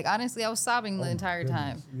crazy. Like, honestly, I was sobbing the Oh, my entire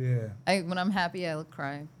time. goodness. Yeah. When I'm happy, I'll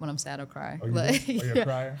cry. When I'm sad, I'll cry. Oh, you Like, do? Oh, you're a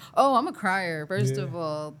crier? Oh, I'm a crier. First Yeah. of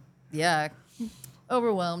all, yeah.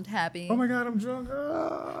 overwhelmed, happy. Oh my God, I'm drunk.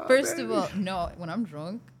 Oh, First baby. of all, no, when I'm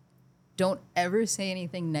drunk, don't ever say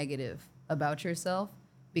anything negative about yourself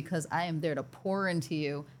because I am there to pour into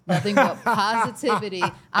you nothing but positivity.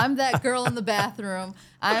 I'm that girl in the bathroom.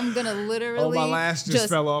 I'm going to literally. Oh, my lash just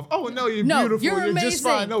fell off. Oh, no, you're beautiful. You're amazing. Just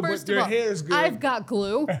fine. No, First but your of all, hair's good. I've got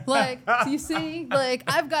glue. Like, you see? Like,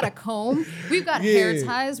 I've got a comb. We've got hair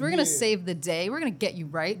ties. We're going to save the day. We're going to get you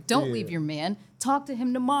right. Don't leave your man. Talk to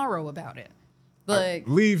him tomorrow about it. Like,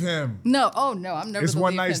 leave him. No, oh no, I'm never. It's the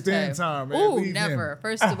one leave night him stand type. time, man. Ooh, Leave never. him.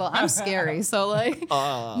 First of all, I'm scary, so like,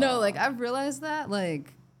 no, like I've realized that,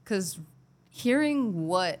 like, because hearing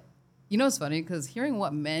what, you know, it's funny because hearing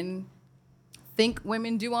what men think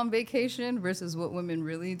women do on vacation versus what women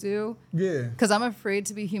really do. Yeah. Because I'm afraid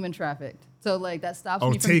to be human trafficked, so like that stops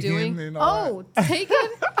me from taken doing. and all Taken,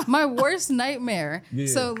 my worst nightmare. Yeah.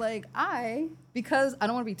 So like because I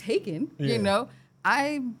don't want to be taken, Yeah. you know,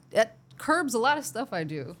 that curbs a lot of stuff I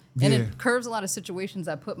do. And Yeah. it curbs a lot of situations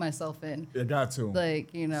I put myself in. You got to.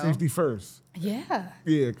 Like, you know. Safety first. Yeah.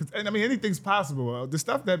 Yeah, and I mean, anything's possible. The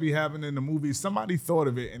stuff that be happening in the movies, somebody thought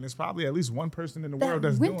of it, and there's probably at least one person in the world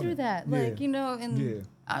that's went doing through it. that. Yeah. Like, you know, and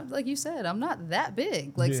like you said, I'm not that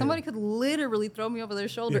big. Like, somebody could literally throw me over their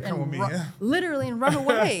shoulder come with and me, yeah. literally and run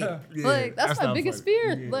away. Yeah, like, that's my not biggest funny.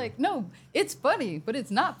 fear. Yeah. Like, no, it's funny, but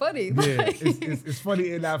it's not funny. Yeah, Like, it's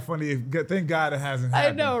funny and not funny. Thank God it hasn't I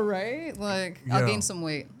happened. know, right? Like, I'll Yo. gain some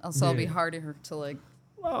weight. So I'll be Yeah. harder to like.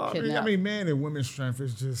 Well, kidnap. I mean, man and women's strength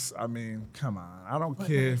is just, I mean, come on. I don't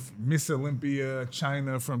care if Miss Olympia,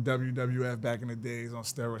 China from WWF back in the days on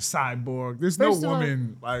steroids, Cyborg. There's First no of all,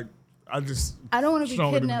 woman, like, I don't want to be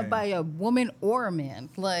stronger than kidnapped man. by a woman or a man.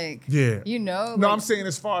 Like, Yeah. you know. No, like, I'm saying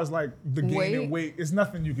as far as like the gaining weight, it's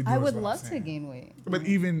nothing you can do. I is would what I'm love to saying. gain weight. But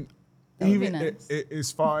even That would be even nice.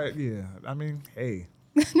 as far as, I mean, hey,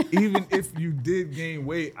 even if you did gain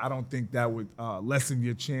weight, I don't think that would lessen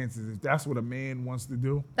your chances. If that's what a man wants to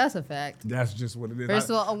do, That's a fact. that's just what it is. First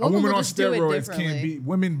of all, a woman will on just do it steroids can't differently. beat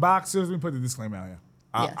women boxers. Let me put the disclaimer out here.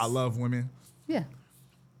 I Yes. love women. Yeah.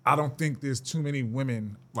 I don't think there's too many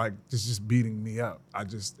women like just beating me up.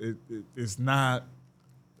 It's not.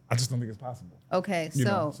 I just don't think it's possible. Okay, You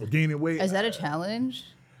know, so gaining weight. is that a challenge?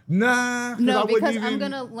 Nah. No, I wouldn't because even, I'm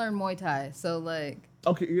gonna learn Muay Thai. So like,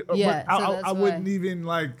 Okay, Yeah, but so that's I wouldn't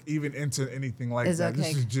why. even enter anything like It's that. okay.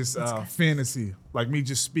 This is just It's good. fantasy, like me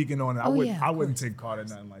just speaking on it. Oh, yeah, I of wouldn't course. take part in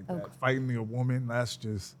nothing like that. Okay. Fighting a woman, that's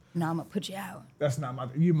no, I'm gonna put you out. that's not my.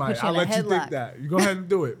 You might. Put you I'll in a let you think headlock. that. You go ahead and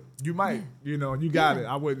do it. You might. You know, you got Yeah. it.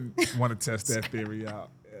 I wouldn't want to test that theory out.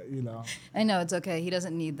 You know. I know it's okay. He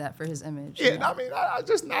doesn't need that for his image. Yeah, you know? I mean, I'm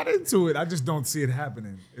just not into it. I just don't see it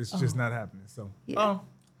happening. It's just not happening. So, Yeah.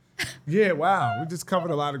 yeah, wow. We just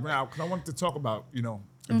covered a lot of ground because I wanted to talk about,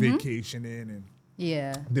 vacationing and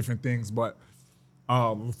Yeah. different things. But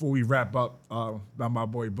before we wrap up, about my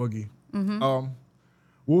boy Boogie,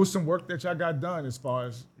 what was some work that y'all got done as far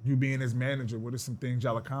as you being his manager? What are some things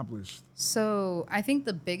y'all accomplished? So I think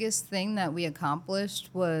the biggest thing that we accomplished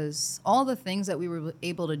was all the things that we were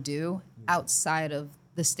able to do outside of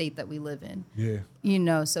the state that we live in.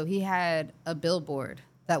 Yeah. So he had a billboard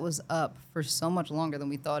that was up for so much longer than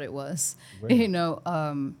we thought it was, Where? in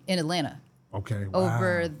Atlanta. Okay. Wow.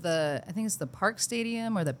 Over I think it's the Park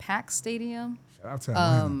Stadium or the PAC Stadium. Shout out to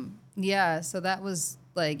Atlanta. Yeah, so that was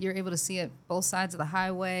like you're able to see it both sides of the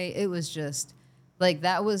highway. It was just like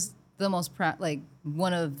that was the most proud, like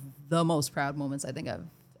one of the most proud moments I think I've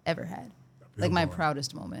ever had. Like my billboard.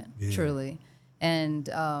 proudest moment, Yeah. truly. And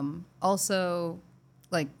also,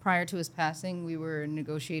 like prior to his passing, we were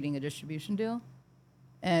negotiating a distribution deal,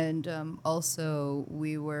 and also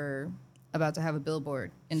we were about to have a billboard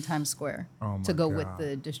in Times Square Oh my to go with God.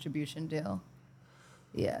 the distribution deal.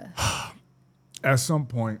 Yeah. At some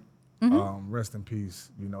point, Mm-hmm. rest in peace.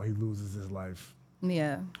 He loses his life.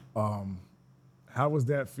 Yeah. How was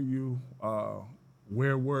that for you?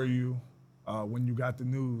 Where were you when you got the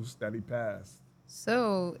news that he passed?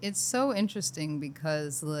 So it's so interesting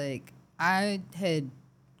because like I had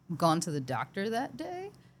gone to the doctor that day,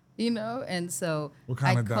 and so What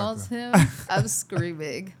kind I of called doctor? him. I'm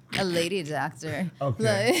screaming, a lady doctor.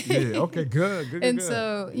 Okay. Like- Yeah. Okay. Good. And good.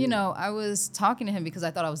 so, I was talking to him because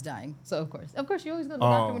I thought I was dying. So of course, you always go to the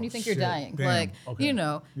doctor when you think you're shit. dying. Damn. Like, Okay.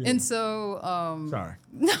 Yeah. And so, Sorry.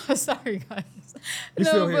 no, sorry guys. You're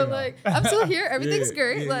No, still here, but though. like I'm still here. Everything's Yeah,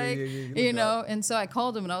 great. yeah, Like, yeah, you look And so I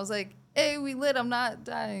called him and I was like, "Hey, we lit. I'm not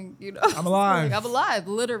dying. I'm alive. Like, I'm alive,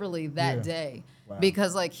 literally that Yeah. day." Wow.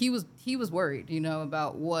 Because like he was worried,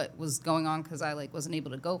 about what was going on because I like wasn't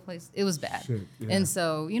able to go place. It was bad. Shit, yeah. And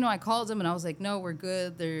so, I called him and I was like, "No, we're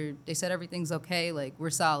good. They said everything's okay. Like we're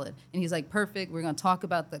solid." And he's like, "Perfect. We're gonna talk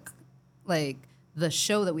about the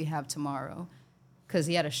show that we have tomorrow." because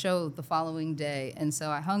he had a show the following day. And so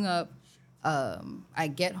I hung up. I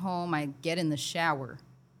get home. I get in the shower.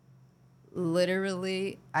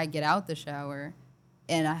 Literally, I get out the shower,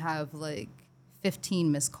 and I have like 15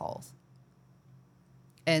 missed calls.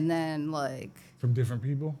 And then like From different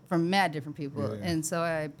people? From mad different people. Yeah. And so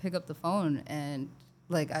I pick up the phone and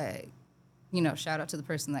like I, shout out to the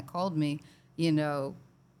person that called me,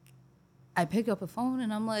 I pick up a phone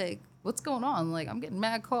and I'm like, what's going on? Like, I'm getting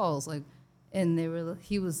mad calls. Like, and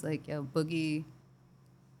he was like, yo, Boogie,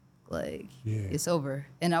 like, it's over.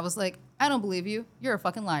 And I was like, I don't believe you. You're a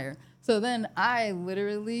fucking liar. So then I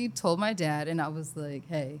literally told my dad and I was like,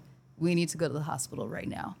 hey, we need to go to the hospital right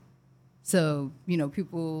now. So,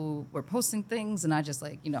 people were posting things and I just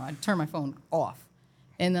like, I turned my phone off.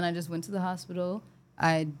 And then I just went to the hospital.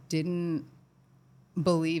 I didn't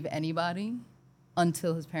believe anybody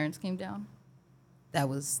until his parents came down. That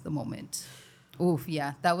was the moment. Oof,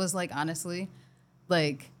 yeah. That was like, honestly,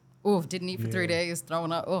 like, oof, didn't eat for 3 days,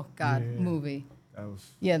 throwing up. Oh, God, movie.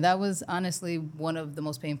 That was honestly one of the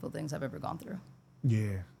most painful things I've ever gone through.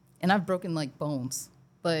 Yeah. And I've broken like bones.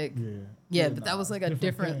 Like, but that was like a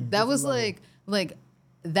different thing, that was level. like,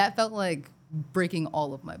 that felt like breaking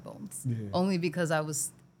all of my bones. Yeah. Only because I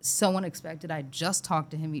was so unexpected. I just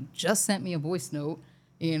talked to him. He just sent me a voice note,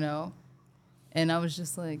 and I was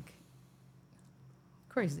just like,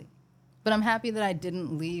 crazy. But I'm happy that I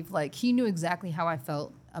didn't leave. Like, he knew exactly how I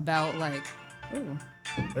felt about like, ooh.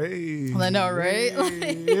 Hey. I know, right?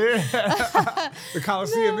 Yeah. The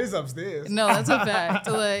Coliseum is upstairs. No, that's a fact.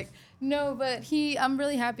 Like, no, but I'm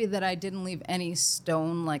really happy that I didn't leave any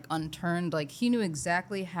stone like unturned. Like, he knew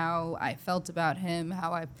exactly how I felt about him,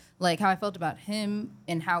 how I felt about him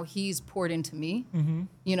and how he's poured into me,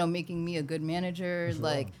 making me a good manager. Sure.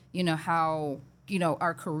 Like, how,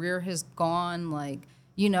 our career has gone, like,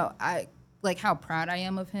 I like how proud I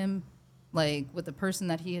am of him, like with the person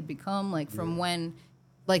that he had become, like from when,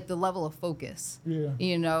 like the level of focus,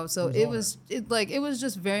 so it was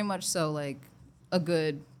just very much so like a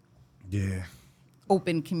good,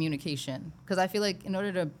 open communication. Cause I feel like in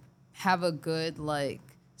order to have a good like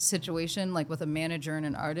situation, like with a manager and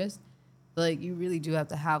an artist, like you really do have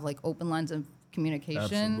to have like open lines of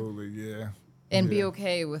communication. Absolutely. Yeah. And be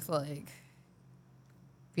okay with like,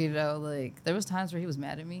 like there was times where he was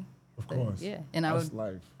mad at me. Of course. Yeah. And That's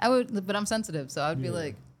life. but I'm sensitive. So I would be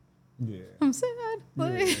like, yeah, I'm sad.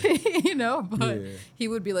 Like, but he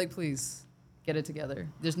would be like, please get it together.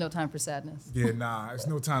 There's no time for sadness. Yeah, nah, it's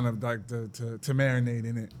no time to like to marinate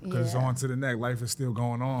in it because it's on to the next. Life is still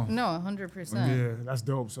going on. No, 100%. Yeah, that's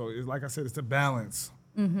dope. So it's like I said, it's a balance.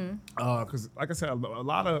 Because like I said, a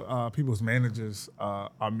lot of people's managers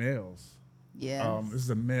are males. Yeah. This is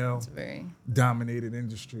a male very dominated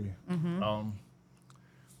industry.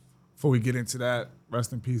 Before we get into that,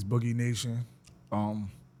 rest in peace, Boogie Nation.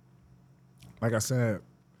 Like I said,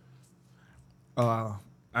 I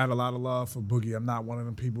had a lot of love for Boogie. I'm not one of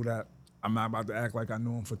them people that I'm not about to act like I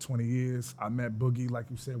knew him for 20 years. I met Boogie,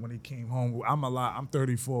 like you said, when he came home. I'm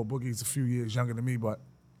 34. Boogie's a few years younger than me, but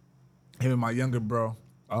him and my younger bro,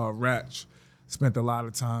 Ratch, spent a lot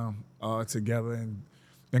of time together and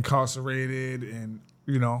incarcerated and,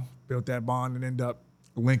 built that bond and ended up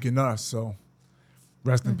linking us. So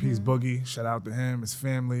rest in peace, Boogie. Shout out to him, his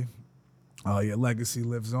family. Your legacy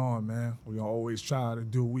lives on, man. We always try to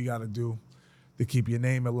do what we got to do to keep your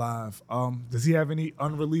name alive. Does he have any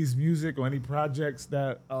unreleased music or any projects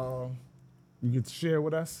that you get to share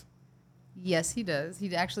with us? Yes, he does.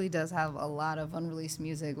 He actually does have a lot of unreleased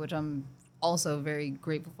music, which I'm also very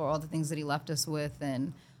grateful for, all the things that he left us with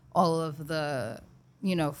and all of the,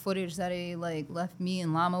 footage that he like left me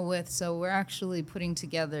and Llama with. So we're actually putting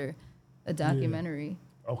together a documentary.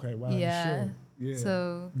 Yeah. Okay, wow. Yeah. Sure. Yeah.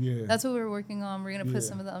 So that's what we're working on. We're going to put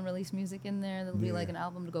some of the unreleased music in there. There'll be like an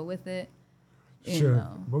album to go with it. Sure.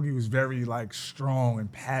 Boogie was very like strong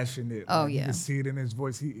and passionate. Oh, like, yeah. You could see it in his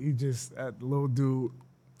voice. He just, that little dude,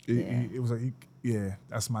 it was like,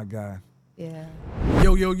 that's my guy. Yeah.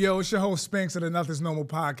 Yo, it's your host Spanks of the Nothing's Normal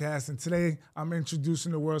podcast, and today I'm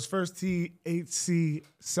introducing the world's first THC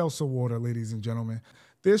seltzer water, ladies and gentlemen.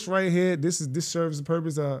 This right here, this serves the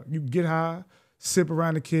purpose of you get high, sip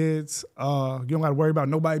around the kids. You don't got to worry about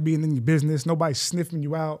nobody being in your business, nobody sniffing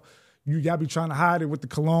you out. Y'all be trying to hide it with the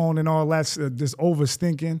cologne and all that, this over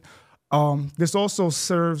stinking. This also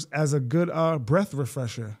serves as a good breath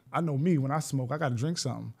refresher. I know me, when I smoke, I got to drink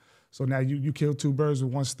something. So now you kill two birds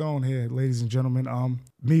with one stone here, ladies and gentlemen.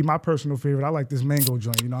 My personal favorite, I like this mango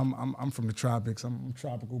joint. I'm from the tropics. I'm a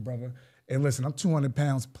tropical brother. And listen, I'm 200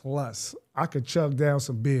 pounds plus. I could chug down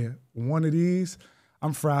some beer. One of these,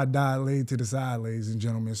 I'm fried, died, laid to the side, ladies and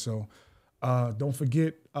gentlemen. So Don't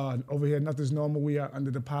forget, over here, Nothing's Normal, we are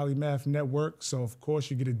under the Polymath Network. So, of course,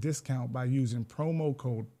 you get a discount by using promo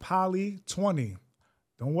code POLY20.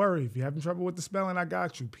 Don't worry. If you're having trouble with the spelling, I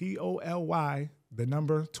got you. POLY, the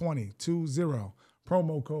number 20.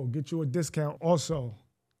 Promo code. Get you a discount. Also,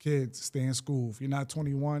 kids, stay in school. If you're not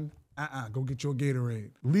 21, go get your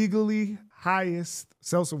Gatorade. Legally highest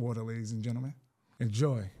seltzer water, ladies and gentlemen.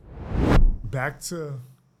 Enjoy. Back to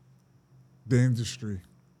the industry.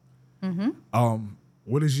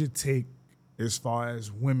 What is your take as far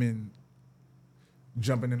as women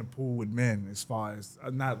jumping in the pool with men? As far as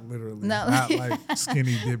not literally, not like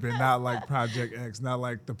skinny dipping, not like Project X, not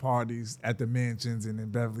like the parties at the mansions and in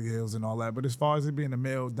Beverly Hills and all that. But as far as it being a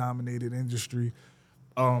male-dominated industry,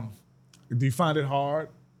 do you find it hard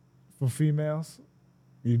for females?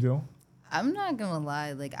 You do? I'm not gonna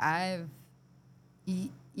lie. Like you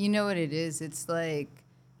know what it is? It's like,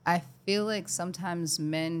 I feel like sometimes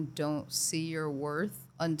men don't see your worth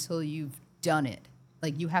until you've done it.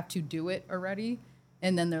 Like, you have to do it already.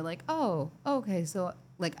 And then they're like, oh, okay. So,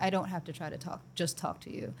 like, I don't have to try to just talk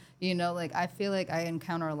to you. You know, like, I feel like I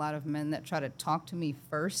encounter a lot of men that try to talk to me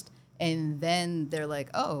first. And then they're like,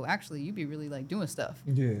 oh, actually, you be really, like, doing stuff.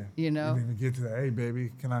 Yeah. You know? You didn't even get to that. Hey,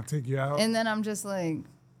 baby, can I take you out? And then I'm just like,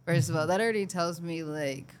 first of all, that already tells me,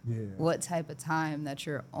 like, Yeah. what type of time that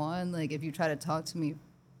you're on. Like, if you try to talk to me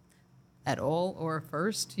at all or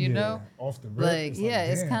first, you know, off the rip, like,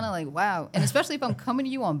 it's kind of like, wow. And especially if I'm coming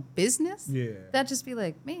to you on business, that just be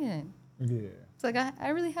like, man, it's like I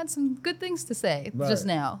really had some good things to say just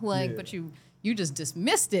now, like, but you just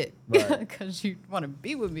dismissed it because you want to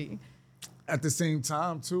be with me. At the same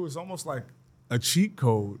time, too, it's almost like a cheat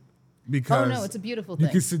code because it's a beautiful thing.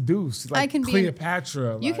 You can seduce, like, I can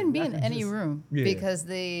Cleopatra. You can be in any room because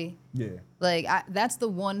like, that's the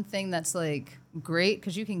one thing that's like great,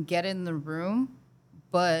 because you can get in the room,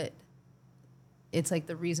 but it's like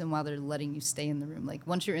the reason why they're letting you stay in the room. Like,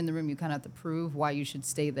 once you're in the room, you kind of have to prove why you should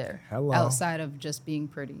stay there. Outside of just being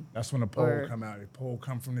pretty. That's when the pole come out. The pole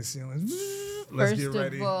come from the ceiling. Let's get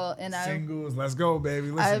ready. First of all, and singles, let's go,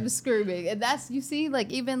 baby. Listen. I'm screaming, and that's, you see, like,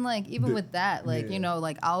 even with that, like, you know,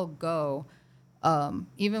 like, I'll go,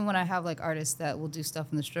 even when I have like artists that will do stuff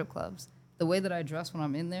in the strip clubs, the way that I dress when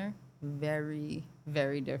I'm in there, very,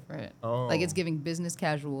 very different. Like, it's giving business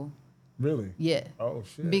casual. Really? Yeah. Oh,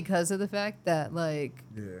 shit. Because of the fact that, like,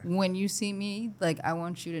 when you see me, like, I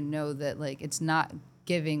want you to know that, like, it's not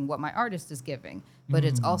giving what my artist is giving, but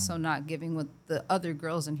it's also not giving what the other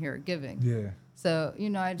girls in here are giving. Yeah. So, you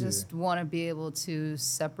know, I just want to be able to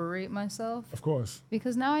separate myself. Of course.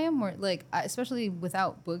 Because now I am more, like, especially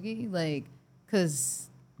without Boogie, like, because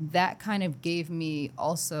that kind of gave me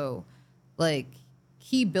also, like,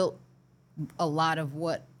 he built a lot of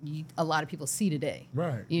what a lot of people see today.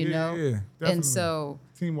 Right. You know? Yeah, definitely. And so.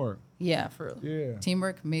 Teamwork. Yeah, for real. Yeah.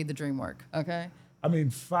 Teamwork made the dream work. Okay. I mean,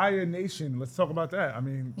 Phyre Nation. Let's talk about that. I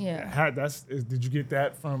mean, did you get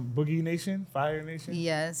that from Boogie Nation, Phyre Nation?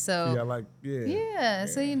 Yeah. So. Yeah.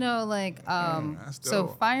 So, you know, like, so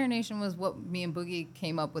Phyre Nation was what me and Boogie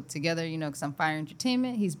came up with together. You know, because I'm Phyre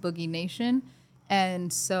Entertainment, he's Boogie Nation,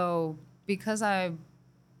 and so because I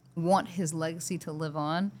want his legacy to live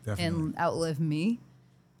on and outlive me,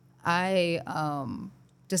 I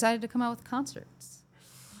decided to come out with concerts.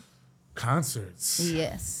 Concerts.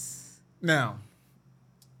 Yes. Now.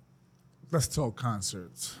 Let's talk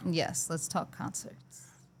concerts. Yes, let's talk concerts.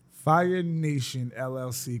 Phyre Nation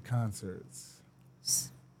LLC concerts.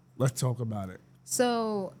 Let's talk about it.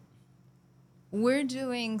 So we're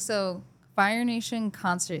doing, Phyre Nation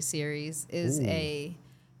concert series is Phyre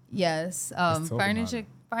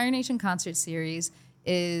Nation concert series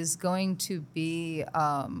is going to be,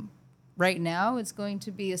 right now it's going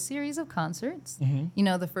to be a series of concerts. Mm-hmm. You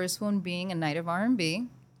know, the first one being a night of R&B.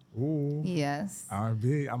 Ooh. Yes.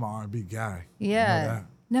 R&B. I'm an R&B guy. Yeah.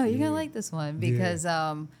 No, you're gonna like this one because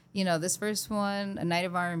you know, this first one, a night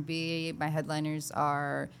of R&B. My headliners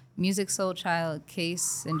are Music Soul Child,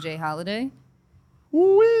 Case, and Jay Holiday.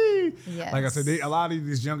 Woo-wee. Yes. Like I said, a lot of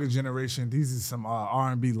this younger generation, these are some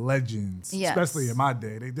R&B legends, especially in my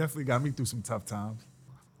day. They definitely got me through some tough times.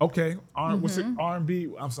 Okay, what's it? R&B?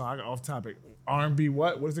 I'm sorry, I got off topic. R&B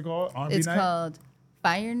what? What is it called? R&B It's night? called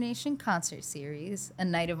Phyre Nation Concert Series, a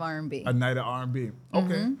night of R&B. A night of R&B.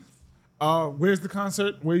 Okay. Where's the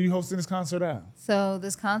concert? Where are you hosting this concert at? So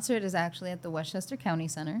this concert is actually at the Westchester County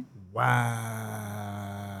Center.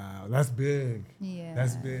 Wow. That's big. Yeah.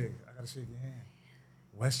 That's big. I got to shake your hand.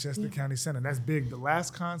 Westchester County Center. That's big. The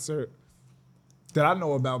last concert that I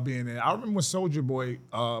know about being there, I remember when Soulja Boy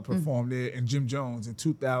performed there and Jim Jones in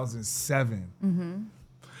 2007. Mm-hmm.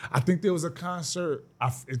 I think there was a concert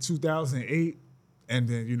in 2008. And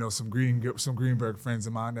then, you know, some Greenberg friends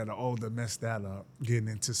of mine that are older messed that up, getting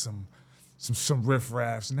into some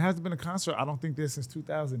riff-raffs. And it hasn't been a concert, I don't think, there since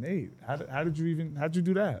 2008. How'd you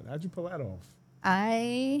do that? How'd you pull that off?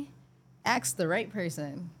 I asked the right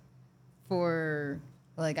person for,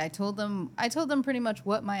 like, I told them pretty much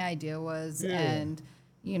what my idea was, and,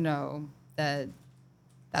 you know,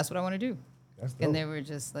 that's what I want to do. That's dope. And they were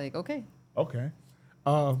just like, okay. Okay.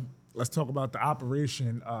 Let's talk about the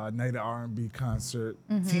Operation Night of R&B concert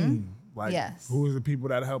team. Like, Yes. who are the people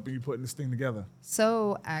that are helping you putting this thing together?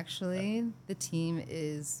 So actually, the team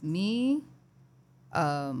is me,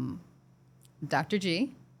 Dr.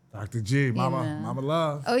 G. Dr. G, Mama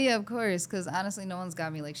Love. Oh yeah, of course. Because honestly, no one's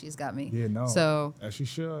got me like she's got me. Yeah, no. So as she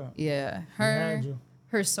should. yeah, had you.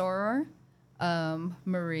 her soror,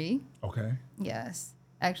 Marie. Okay. Yes,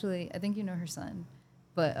 actually, I think you know her son,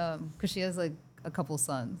 but because she has like a couple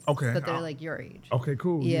sons. Okay. But they're like your age. Okay,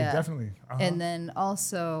 cool. Yeah, definitely. Uh-huh. And then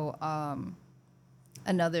also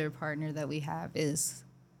another partner that we have his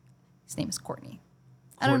name is Courtney.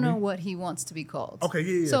 I don't know what he wants to be called. Okay,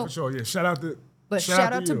 yeah, so, for sure. Yeah, shout out to. But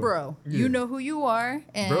shout out to you. bro. Yeah. You know who you are.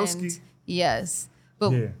 And Broski. yes.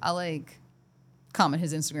 But Yeah. I like comment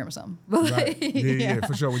his Instagram or something. But Right. like, Yeah,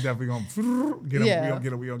 for sure. We definitely gonna get him. Yeah. We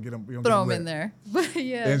don't get him. throw him in there. But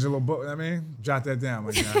yeah. Angelo, I mean, jot that down,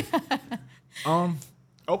 my guy.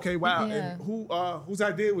 Okay, wow. Yeah. And whose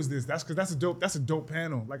idea was this? That's because that's a dope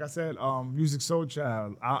panel. Like I said, Music Soul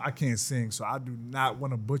Child. I can't sing, so I do not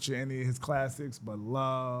want to butcher any of his classics, but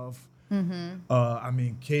Love. I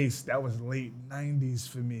mean, Case, that was late 90s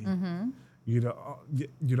for me. You're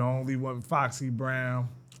the only one. Foxy Brown,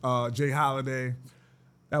 Jay Holiday.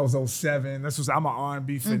 That was 07. I'm an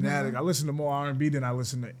R&B fanatic. I listen to more R&B than I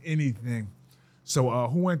listen to anything. So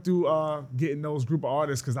who went through getting those group of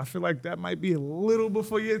artists? Because I feel like that might be a little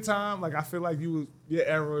before your time. Like, I feel like your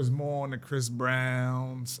era is more on the Chris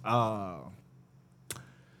Browns. I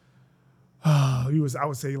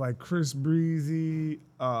would say like Chris Breezy.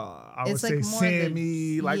 I would say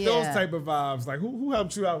Sammy. Those type of vibes. Like, who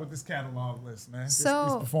helped you out with this catalog list, man? These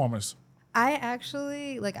performers. I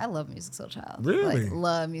actually I love Music Soul Child. Really? Like,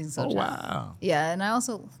 love Music Soul Child. Wow. Yeah, and I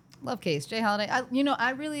also love Case, Jay Holiday.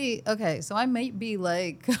 So I might be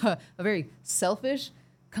like a very selfish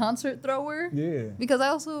concert thrower. Yeah. Because I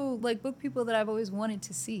also like book people that I've always wanted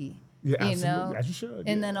to see. Yeah, absolutely. You know? As you should.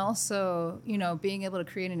 And then also, being able to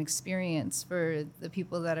create an experience for the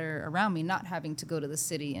people that are around me, not having to go to the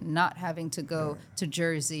city and not having to go to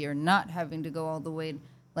Jersey or not having to go all the way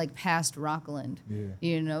like past Rockland,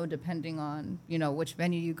 depending on, which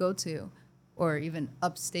venue you go to, or even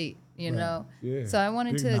upstate, know. Yeah. So I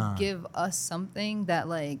wanted to give us something that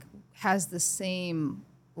like has the same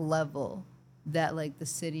level that like the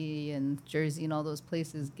city and Jersey and all those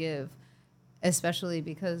places give, especially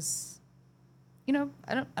because,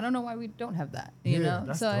 I don't know why we don't have that, you know.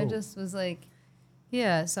 So dope. I just was like,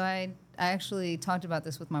 So I actually talked about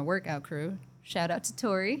this with my workout crew. Shout out to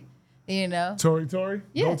Tori. Tori?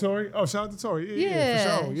 Yeah. No Tori? Oh, shout out to Tori.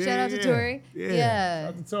 Yeah, for sure. Yeah, shout out to Tori. Yeah. Shout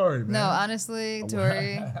out to Tori, man. No, honestly,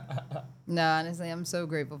 Tori. I'm so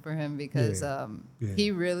grateful for him because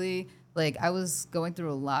he really, I was going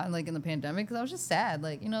through a lot, in the pandemic, because I was just sad.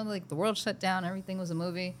 The world shut down, everything was a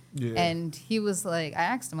movie. Yeah. And he was like, I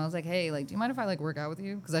asked him, I was like, hey, do you mind if I, work out with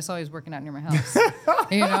you? Because I saw he was working out near my house.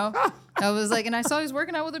 I was like, and I saw he was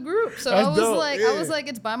working out with a group. So I was like,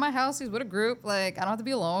 it's by my house. He's with a group. I don't have to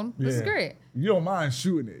be alone. This is great. You don't mind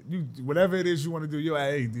shooting it. Whatever it is you want to do, you're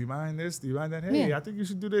like, hey, do you mind this? Do you mind that? Hey, I think you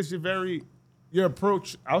should do this. Your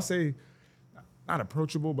approach, I'll say, not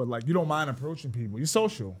approachable, but you don't mind approaching people. You're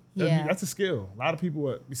social. Yeah. That's a skill. A lot of people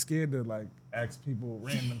would be scared to ask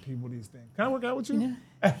random people these things. Can I work out with you?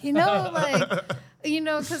 Because he's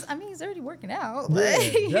already working out.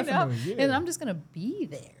 Definitely. And I'm just gonna be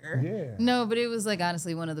there. Yeah. No, but it was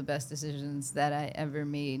honestly one of the best decisions that I ever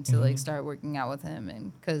made to start working out with him,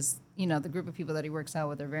 and because the group of people that he works out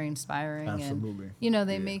with are very inspiring. Absolutely. And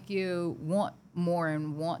they make you want more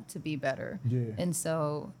and want to be better. Yeah. And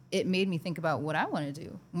so it made me think about what I want to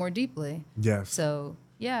do more deeply. Yes. So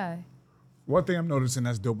yeah. One thing I'm noticing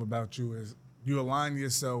that's dope about you is you align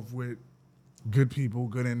yourself with good people,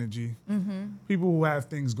 good energy, people who have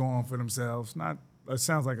things going for themselves. It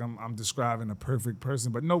sounds like I'm describing a perfect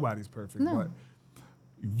person, but nobody's perfect. No. But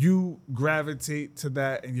you gravitate to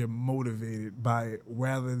that and you're motivated by it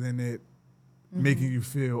rather than it making you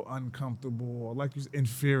feel uncomfortable or like you're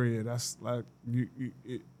inferior. That's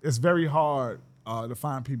it's very hard to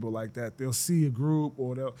find people like that. They'll see a group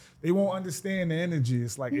or they won't understand the energy.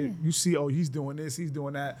 It's you see, oh, he's doing this, he's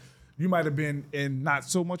doing that. You might have been in not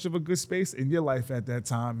so much of a good space in your life at that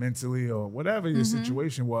time, mentally or whatever your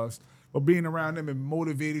situation was. or being around them, it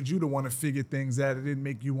motivated you to want to figure things out. It didn't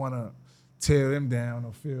make you want to tear them down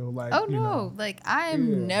or feel like, Oh you no, know. like I am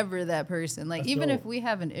Yeah. never that person. Like That's even dope. if we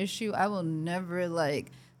have an issue, I will never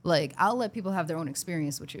like I'll let people have their own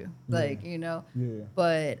experience with you. Like, you know. Yeah.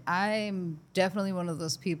 But I'm definitely one of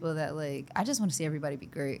those people that like I just want to see everybody be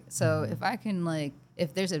great. So if I can like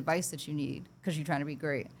if there's advice that you need cuz you're trying to be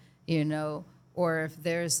great, you know, or if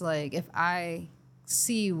there's like if I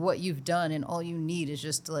see what you've done and all you need is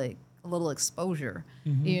just like a little exposure,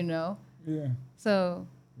 you know. Yeah. So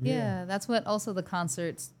Yeah. yeah, that's what also the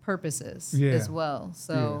concert's purpose is Yeah. as well. Yeah,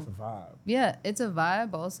 So it's a vibe. yeah, it's a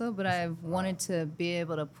vibe also, but I've wanted to be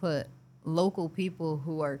able to put local people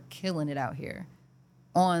who are killing it out here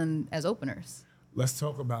on as openers. Let's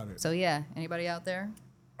talk about it. So yeah, anybody out there?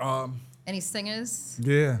 Any singers?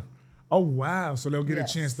 Yeah. Oh wow! So they'll get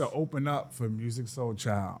Yes. a chance to open up for Music Soul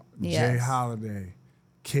Child, Jay Yes. Holiday,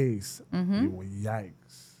 Case. Well,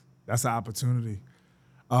 yikes! That's an opportunity.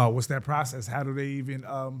 What's that process? How do they even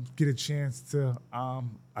get a chance to,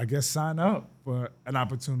 I guess, sign up for an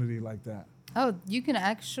opportunity like that? Oh, you can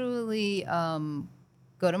actually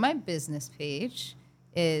go to my business page.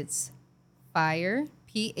 It's Phyre,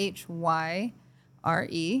 Phyre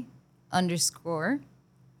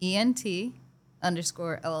 _ENT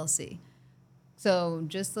 _LLC. So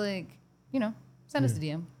just like, you know, send us a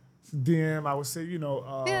DM. DM, I would say, you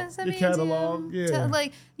know, Send your me catalog. a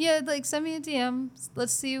DM. Yeah. Like send me a DM.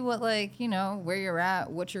 Let's see what like, you know, where you're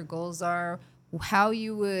at, what your goals are, how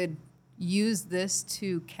you would use this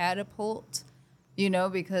to catapult, you know,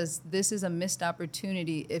 because this is a missed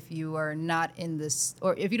opportunity if you are not in this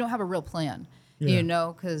or if you don't have a real plan, Yeah. you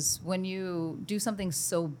know, because when you do something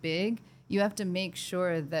so big, you have to make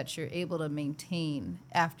sure that you're able to maintain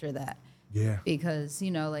after that. Yeah. Because, you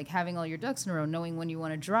know, like having all your ducks in a row, knowing when you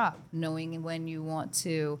want to drop, knowing when you want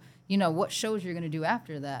to, you know, what shows you're going to do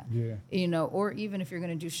after that. Yeah. You know, or even if you're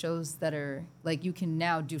going to do shows that are like you can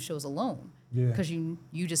now do shows alone. Yeah. Because you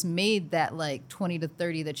just made that like 20 to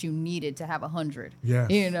 30 that you needed to have 100. Yes.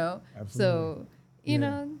 You know? Absolutely. So, you Yeah.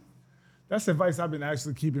 know. That's advice I've been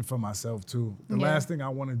actually keeping for myself too. The Yeah. last thing I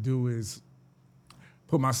want to do is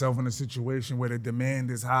put myself in a situation where the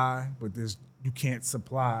demand is high, but you can't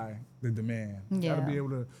supply the demand. You got to Yeah. be able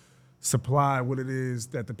to supply what it is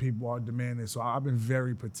that the people are demanding. So I've been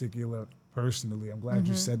very particular personally. I'm glad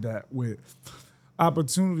you said that with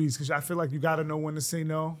opportunities because I feel like you got to know when to say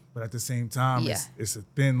no, but at the same time, Yeah. it's a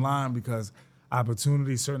thin line because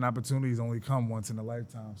certain opportunities only come once in a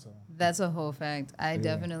lifetime. So That's a whole fact. I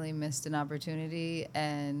definitely missed an opportunity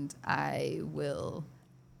and I will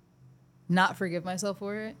not forgive myself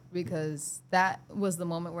for it because that was the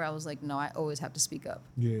moment where I was like, no, I always have to speak up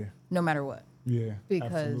yeah, no matter what. yeah,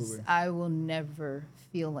 Because absolutely. I will never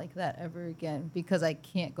feel like that ever again because I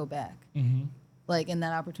can't go back. Like, and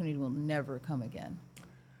that opportunity will never come again.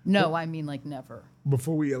 No, I mean like never.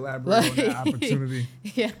 Before we elaborate on that opportunity,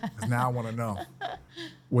 Yeah. 'cause now I want to know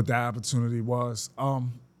what that opportunity was.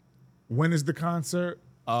 When is the concert?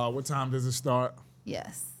 What time does it start?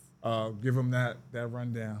 Yes. Give them that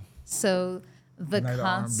rundown. So the Night of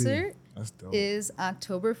R&B. concert That's dope. is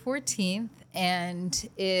October 14th and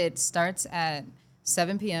it starts at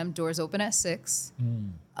 7 p.m. Doors open at 6.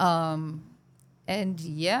 And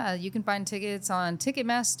yeah, you can find tickets on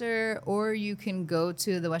Ticketmaster or you can go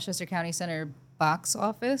to the Westchester County Center box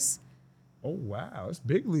office. Oh wow, it's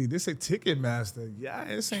big league. This a Ticketmaster. Yeah,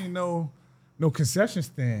 this ain't no concession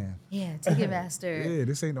stand. Yeah, Ticketmaster. Yeah,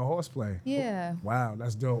 this ain't no horseplay. Yeah. Wow,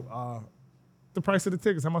 that's dope. The price of the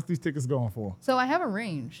tickets. How much these tickets going for? So I have a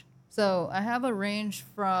range. So I have a range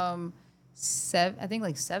from I think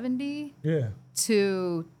like 70 Yeah,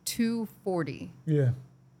 to 240. yeah.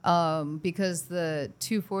 Because the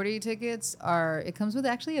 240 tickets it comes with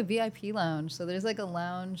actually a VIP lounge. So there's like a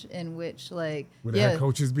lounge in which like Where the head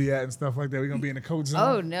coaches be at and stuff like that. We're gonna be in the coach zone.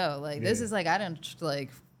 Oh no, like this Yeah. is like I don't like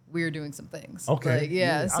we're doing some things. Okay. Like,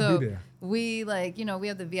 yeah. Yeah, I'll So be there. we like, you know, we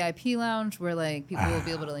have the VIP lounge where like people will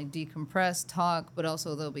be able to like decompress, talk, but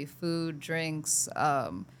also there'll be food, drinks,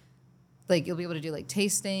 like you'll be able to do like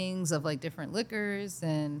tastings of like different liquors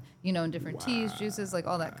and, you know, and different teas, juices, like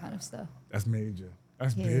all that kind of stuff. That's major.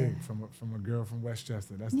 That's Yeah. big from a girl from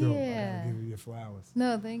Westchester. That's dope. I Yeah. gotta give you your flowers.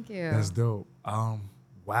 No, thank you. That's dope.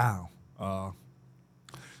 Wow.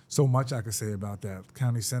 So much I could say about that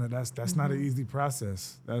county center. That's not an easy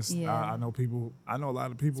process. That's Yeah. I know people. I know a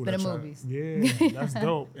lot of people It's been that in try. movies. Yeah, that's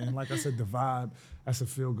dope. And like I said, the vibe. That's a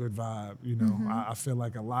feel good vibe. You know, I feel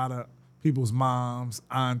like a lot of people's moms,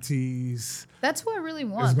 aunties, That's what I really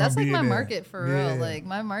It's want. gonna That's like be my there. market for Yeah. real. Like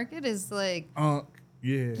my market is like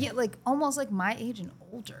Yeah, like almost like my age and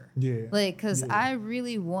older. Yeah. Like, because Yeah. I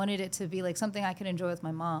really wanted it to be like something I could enjoy with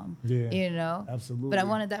my mom. Yeah. You know? Absolutely. But I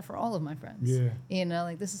wanted that for all of my friends. Yeah. You know,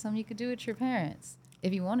 like this is something you could do with your parents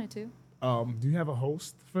if you wanted to. Do you have a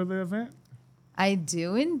host for the event? I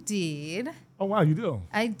do indeed. Oh, wow, you do?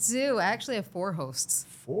 I do. I actually have 4 hosts.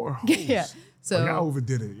 4 hosts? Yeah. So y'all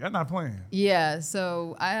overdid it. Y'all not playing. Yeah,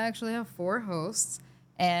 so I actually have 4 hosts,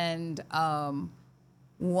 and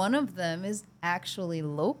one of them is actually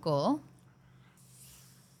local.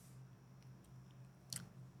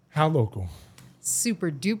 How local?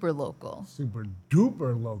 Super duper local. Super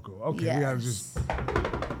duper local. Okay, we gotta Yes. just.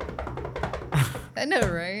 I know,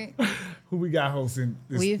 right? Who we got hosting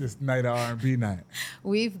this night of R&B night?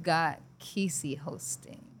 We've got Kesey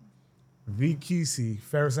hosting. The Kesey,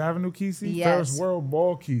 Ferris Avenue Kesey? Yes. Ferris World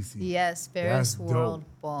Ball Kesey. Yes, That's Ferris World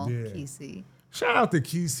dope. Ball Yeah. Kesey. Shout out to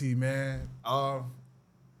Kesey, man. I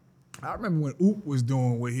remember when Oop was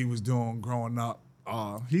doing what he was doing growing up.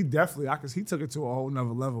 He definitely, he took it to a whole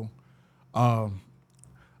nother level.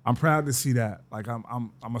 I'm proud to see that. Like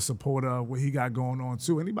I'm a supporter of what he got going on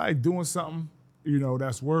too. Anybody doing something,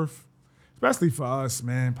 that's worth, especially for us,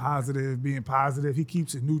 man, being positive. He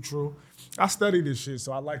keeps it neutral. I study this shit,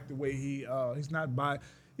 so I like the way he's not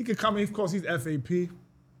he could come in, of course he's FAP,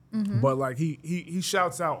 but like he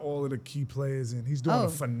shouts out all of the key players and he's doing a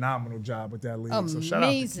phenomenal job with that league. So shout out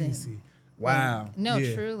to Kesey. Wow. No,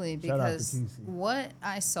 Yeah. truly, Shout out to because Kesey. what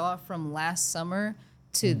I saw from last summer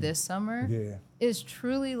to this summer is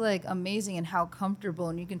truly like amazing, and how comfortable,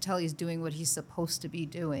 and you can tell he's doing what he's supposed to be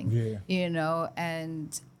doing. Yeah.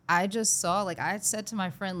 And I just saw, like I had said to my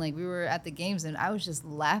friend, like we were at the games and I was just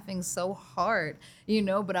laughing so hard,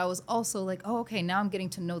 but I was also like, oh, okay, now I'm getting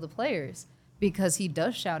to know the players, because he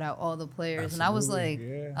does shout out all the players. Absolutely, And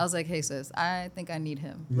I was like, yeah. hey sis, I think I need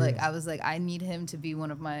him. Yeah. Like I was like, I need him to be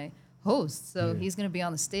one of my hosts. So he's gonna be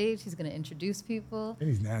on the stage, he's gonna introduce people. And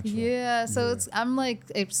he's natural. Yeah. So Yeah. I'm like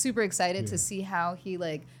super excited Yeah. to see how he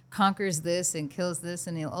like conquers this and kills this,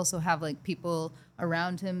 and he'll also have like people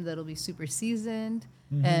around him that'll be super seasoned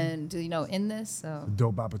and in this. So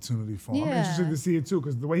Dope opportunity for him. I'm Yeah. interested to see it too,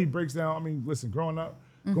 because the way he breaks down, I mean, listen, growing up,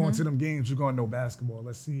 going to them games, you're going to know basketball.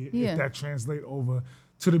 Let's see Yeah. if that translate over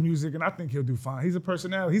to the music, and I think he'll do fine. He's a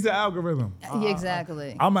personality. He's an algorithm.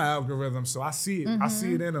 Exactly. I'm an algorithm, so I see it. I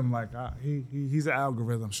see it in him. Like he's an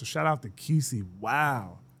algorithm. So shout out to Kesey.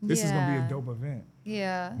 Wow, this is gonna be Yeah. a dope event.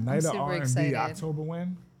 Yeah. I'm Night of super R&B, excited. October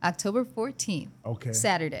when? October 14th. Okay.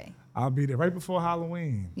 Saturday. I'll be there right before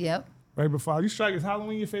Halloween. Yep. Right before. Is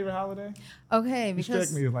Halloween your favorite holiday? Okay, You because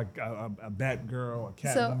strike me as like a Batgirl, a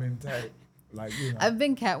Catwoman type. Like, I've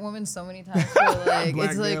been Catwoman so many times. So like Black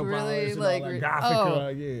it's like nail really polish and all like that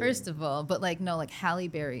Gothica, yeah. First of all, but like no, like Halle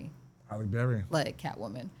Berry, Halle Berry. like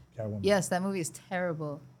Catwoman. Catwoman. Yes, that movie is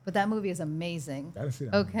terrible, but that movie is amazing. Gotta see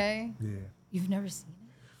that Okay, movie. Yeah. you've never seen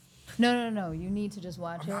it? No. You need to just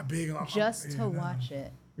watch I'm it. not big on- just yeah, to no. watch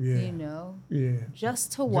it. Yeah. Yeah.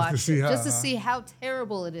 Just to watch see it, her, just to huh? see how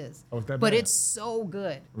terrible it is. Oh, it's that but bad? it's so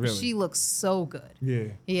good. Really? She looks so good. Yeah.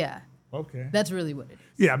 Yeah, Okay. that's really what it is.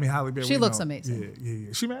 Yeah, I mean Halle Berry. She we looks know. amazing.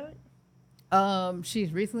 Yeah. She married?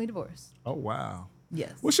 She's recently divorced. Oh wow.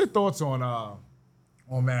 Yes. What's your thoughts on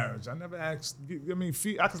marriage? I never asked. I mean,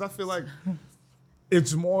 because I feel like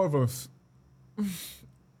it's more of a.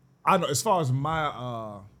 I know as far as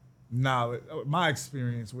my knowledge, my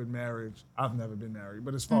experience with marriage, I've never been married.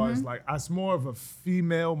 But as far as like, it's more of a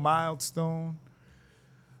female milestone.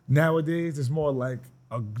 Nowadays, it's more like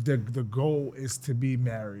the goal is to be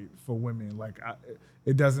married for women. Like,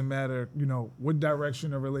 it doesn't matter, what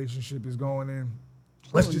direction a relationship is going in.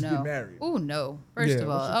 Let's just get married. Oh no! First Yeah, of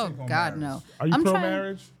what's your all, take oh on God, marriage? no. Are you I'm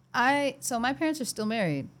pro-marriage? So my parents are still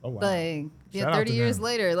married. Oh, wow. Like Shout out 30 to years them.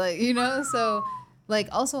 later, like so like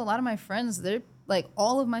also a lot of my friends, they're like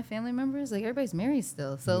all of my family members, like everybody's married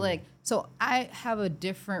still. So so I have a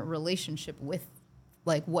different relationship with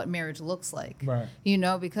like what marriage looks like. Right.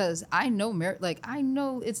 Because I know I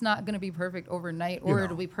know it's not gonna be perfect overnight or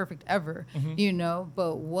it'll be perfect ever.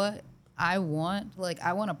 But what I want,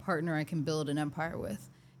 I want a partner I can build an empire with.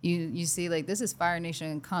 You see, this is Fire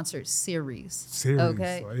Nation concert series.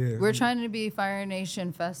 Okay, so, yeah. We're trying to be Fire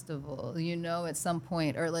Nation festival, at some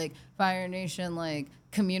point, or Fire Nation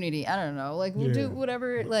community. I don't know, we'll do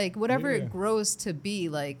whatever, whatever it grows to be,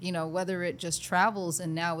 whether it just travels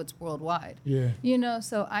and now it's worldwide. Yeah.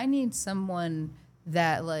 So I need someone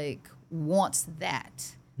that wants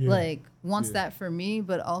that, wants that for me,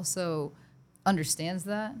 but also understands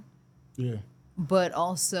that. Yeah. But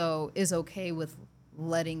also is okay with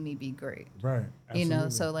letting me be great. Right. Absolutely.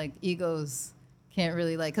 So egos can't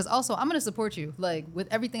really because also I'm gonna support you with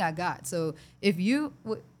everything I got. So if you,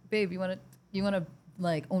 babe, you wanna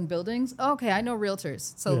like own buildings. Okay, I know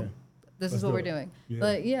realtors, so Yeah. this Let's is what do we're it. doing. Yeah.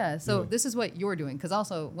 But yeah, so Yeah. this is what you're doing. Because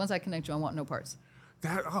also, once I connect you, I want no parts.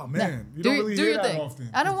 Oh man, you Do don't really do hear your that thing. often.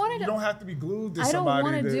 I don't want You to. don't have to be glued to I don't somebody.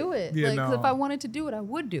 want to do it. Yeah, Like, 'cause no. if I wanted to do it, I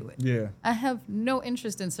would do it. Yeah. I have no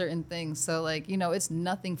interest in certain things. So, like, it's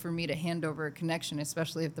nothing for me to hand over a connection,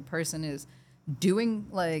 especially if the person is doing,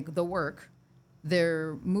 like, the work.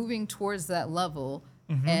 They're moving towards that level,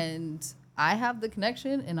 and I have the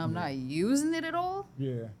connection, and I'm not using it at all.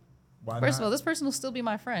 Yeah. Why First of not? all, this person will still be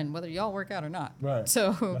my friend, whether y'all work out or not. Right.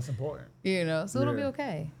 So, That's important. so it'll be Yeah.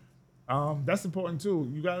 okay. That's important too.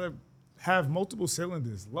 You gotta have multiple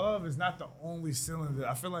cylinders. Love is not the only cylinder.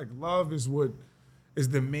 I feel like love is what is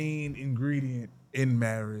the main ingredient in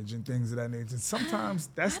marriage and things of that nature. Sometimes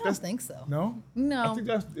I don't think so. No. No. I think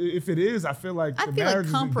that's if it is. I feel like the marriage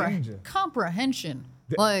is in danger. Comprehension.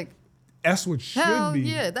 Like, That's what should hell be.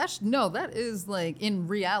 yeah, that is like in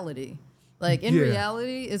reality. Like in Yeah.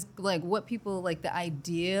 reality is like what people like the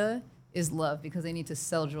idea is love because they need to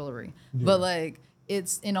sell jewelry. But like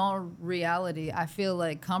it's in all reality, I feel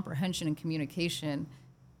like comprehension and communication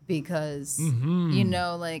because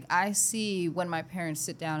like I see when my parents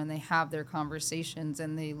sit down and they have their conversations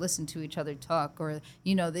and they listen to each other talk or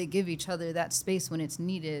they give each other that space when it's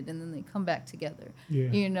needed and then they come back together.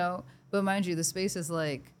 Yeah. But mind you, the space is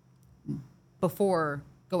like before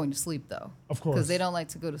going to sleep though. Of course. Because they don't like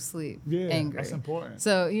to go to sleep angry. That's important.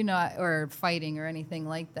 So, or fighting or anything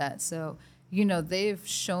like that. So, they've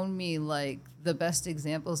shown me like the best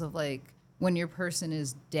examples of like when your person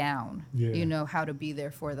is down, how to be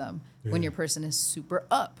there for them. When your person is super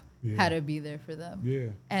up, how to be there for them. Yeah.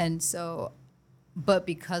 And so, but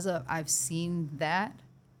because of I've seen that,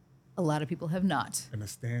 a lot of people have not. And the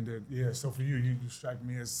standard, yeah. So for you strike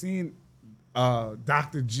me as seeing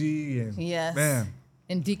Dr. G and Yes. man.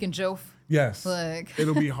 And Deacon Joe. Yes. Like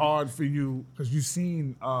It'll be hard for you because you've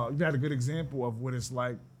seen, you've had a good example of what it's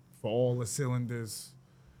like for all the cylinders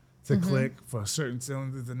to click, for certain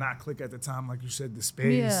cylinders to not click at the time, like you said, the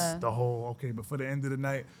space, the whole, okay, but for the end of the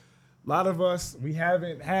night, a lot of us, we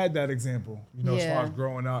haven't had that example, as far as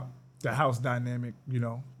growing up, the house dynamic,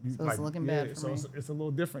 So it's looking bad for me. It's a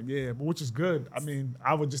little different, but which is good. I mean,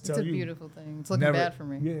 I would just tell you. It's a beautiful thing. It's looking bad for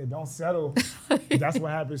me. Yeah, don't settle. That's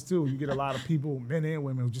what happens too. You get a lot of people, men and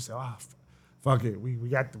women, who just say, fuck it.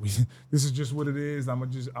 This is just what it is. I'm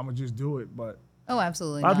gonna just do it. But oh,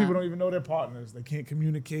 absolutely. a lot of people don't even know their partners. They can't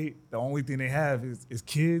communicate. The only thing they have is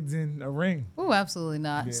kids and a ring. Oh, absolutely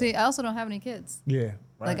not. Yeah. See, I also don't have any kids. Yeah.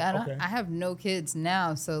 Right. Like I have no kids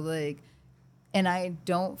now, so like and I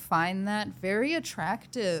don't find that very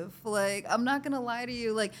attractive. Like, I'm not gonna lie to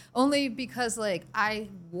you, like, only because like I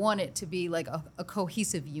want it to be like a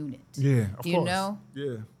cohesive unit. Yeah, of course.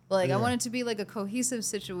 Yeah. Like yeah. I want it to be like a cohesive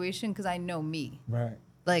situation because I know me. Right.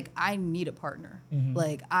 Like I need a partner. Mm-hmm.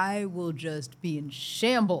 Like I will just be in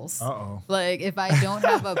shambles. Uh-oh. Like if I don't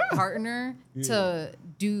have a partner to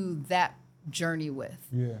do that journey with.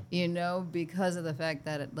 Yeah. Because of the fact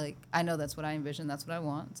that I know that's what I envision, that's what I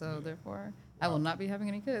want. So therefore I will not be having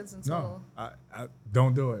any kids until I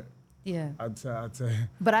don't do it. Yeah. I'd say.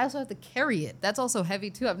 But I also have to carry it. That's also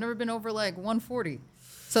heavy too. I've never been over like 140.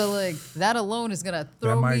 So like that alone is gonna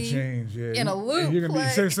throw that might me change, yeah. in a loop. You're gonna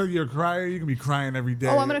be so you're crying. You're gonna be crying every day.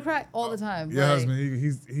 Oh, I'm gonna cry all the time. Your husband,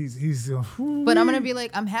 he's. But I'm gonna be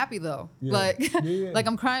like, I'm happy though. Yeah. Like, Yeah. like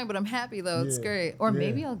I'm crying, but I'm happy though. It's Yeah. great. Or Yeah.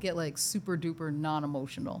 maybe I'll get like super duper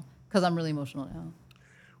non-emotional because I'm really emotional now.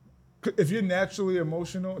 If you're naturally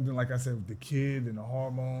emotional, then like I said, with the kid and the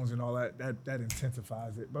hormones and all that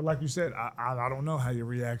intensifies it. But like you said, I don't know how your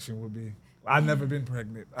reaction would be. I've never been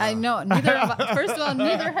pregnant. I know. Neither have I. First of all,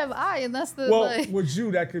 neither have I, and that's the with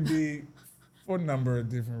you, that could be for a number of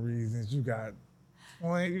different reasons. Y'all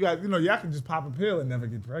can just pop a pill and never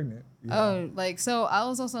get pregnant. Oh, so I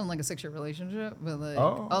was also in like a 6-year relationship, but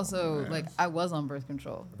like I was on birth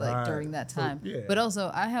control during that time. So, yeah. But also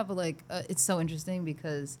I have it's so interesting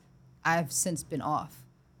because I've since been off.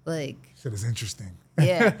 Like shit is interesting.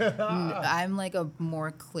 Yeah, I'm like a more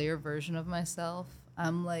clear version of myself.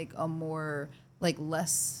 I'm like a more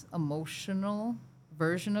less emotional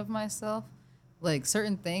version of myself. Like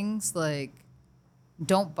certain things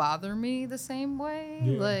don't bother me the same way.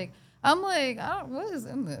 Yeah. Like I'm like, what is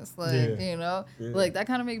in this? Like, Yeah. like that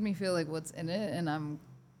kind of makes me feel like what's in it, and I'm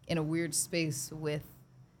in a weird space with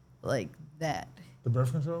that. The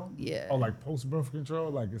birth control? Yeah. Oh, like post birth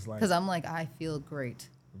control? Like it's like. Because I'm like, I feel great.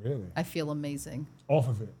 Really? I feel amazing. Off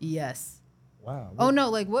of it? Yes. Wow. Oh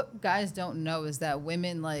no, what guys don't know is that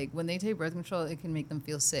women, when they take birth control, it can make them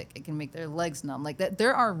feel sick. It can make their legs numb. Like that,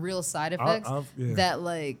 there are real side effects that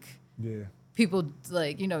yeah. people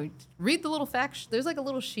read the little fact. There's a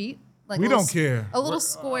little sheet like we a little don't care. a little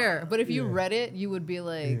square. But if you yeah. read it, you would be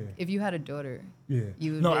like, Yeah. if you had a daughter, Yeah.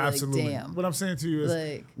 you would No, be absolutely. like, damn. What I'm saying to you is,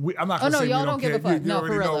 Like, I'm not oh gonna no, say y'all we don't give care. a fuck. You No,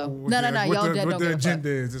 already for real know though. what No, the- y'all what dead the don't give a agenda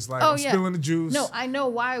fuck. is. It's like, Oh I'm yeah. spilling the juice. No, I know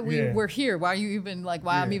why Yeah. we're here. Why you even like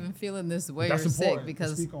why I'm Yeah. even feeling this way That's or sick important to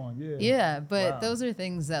because speak on. Yeah. yeah, but Wow. those are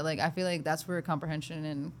things that like I feel like that's where comprehension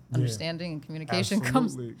and understanding and communication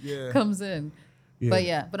Absolutely. Yeah. comes in.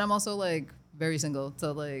 Yeah. But I'm also like very single,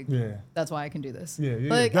 so like Yeah. that's why I can do this. Yeah, yeah,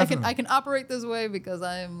 Like definitely. I can operate this way because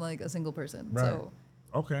I'm like a single person. Right. So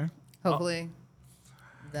Okay. hopefully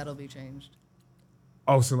that'll be changed.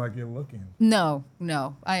 Oh, so like you're looking. No,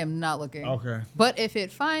 I am not looking. Okay. But if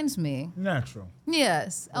it finds me, Natural.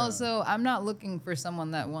 yes. Also, I'm not looking for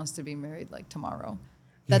someone that wants to be married like tomorrow.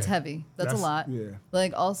 That's Yeah. heavy. That's a lot. Yeah.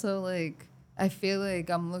 Like also like I feel like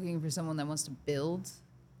I'm looking for someone that wants to build.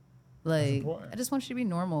 Like important. I just want you to be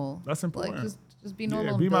normal. That's important. Like just be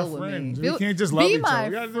normal be and my build with friend. me. We can't just love be each other. my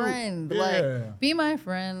We gotta friend. yeah. Like be my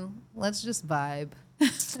friend. Let's just vibe.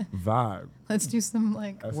 Vibe. Let's do some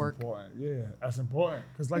like That's work. important. Yeah, that's important.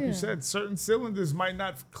 Because like you Yeah. said, certain cylinders might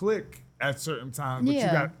not click at certain times, but you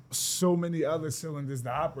Yeah. got so many other cylinders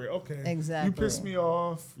to operate. Okay. Exactly. You pissed me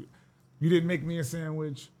off. You didn't make me a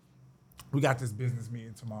sandwich. We got this business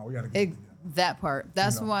meeting tomorrow. We got to get together. That part.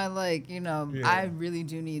 That's know. why, like, Yeah. I really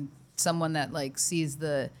do need someone that like sees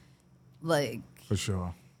the, like, For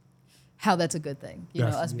sure. how that's a good thing. You know,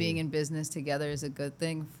 That's- us being yeah. in business together is a good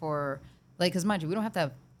thing for, like, because mind you, we don't have to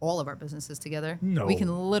have all of our businesses together. No. We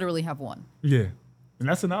can literally have one. Yeah. And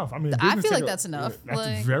that's enough. I mean, I business feel like take a- that's enough. Yeah, that's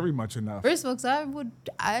Like, very much enough. First books,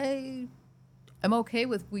 I am okay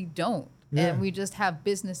with we don't. Yeah. And we just have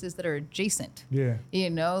businesses that are adjacent. Yeah. You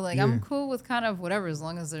know, like Yeah. I'm cool with kind of whatever as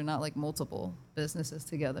long as they're not like multiple businesses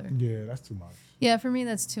together. Yeah, that's too much. Yeah, for me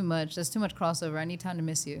that's too much. That's too much crossover. I need time to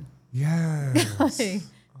miss you. Yes. Like,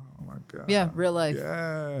 Oh my God. yeah, real life.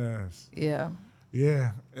 Yes. Yeah.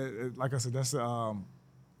 Yeah. Like I said, that's a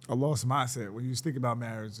lost mindset. When you think about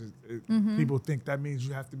marriage, people think that means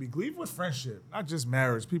you have to be, even with friendship, not just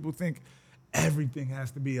marriage. People think everything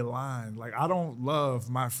has to be aligned. Like, I don't love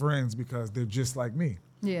my friends because they're just like me.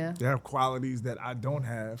 Yeah. They have qualities that I don't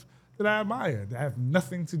have that I admire, that have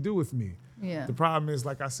nothing to do with me. Yeah. The problem is,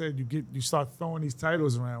 like I said, you start throwing these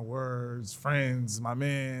titles around, words, friends, my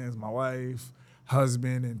mans, my wife,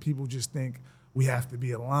 husband, and people just think we have to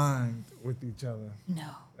be aligned with each other. No.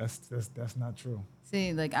 That's not true.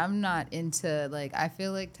 See, like I'm not into like I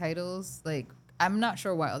feel like titles, like I'm not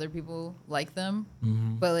sure why other people like them,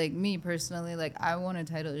 but like me personally, like I want a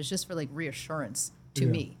title. It's just for like reassurance to Yeah,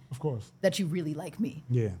 me of course. that you really like me.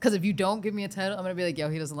 Yeah. Because if you don't give me a title, I'm gonna be like, yo,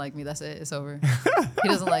 he doesn't like me. That's it. It's over. He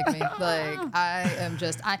doesn't like me. Like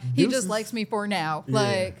he This just is- likes me for now. Yeah.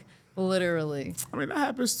 Like literally. I mean, that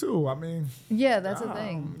happens too. I mean, Yeah, that's the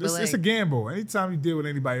thing. But, it's a like, gamble. Anytime you deal with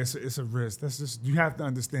anybody, it's a risk. That's just, you have to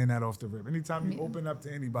understand that off the rip. Anytime you open up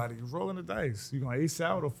to anybody, you're rolling the dice. You're going to ace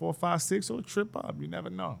out or 4, 5, 6 or trip up. You never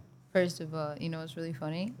know. First of all, you know what's really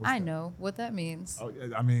funny? I know what that means. Oh,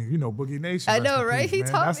 I mean, Boogie Nation. I rest know, in right? peace, He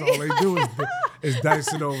man. taught That's me. all they do is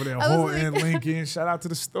dicing over there. I was Horton, like- Lincoln. Shout out to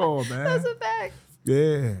the store, man. That's a fact.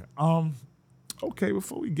 Yeah. Okay,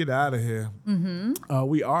 before we get out of here,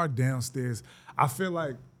 we are downstairs. I feel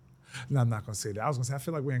like, no, I'm not going to say that. I was going to say, I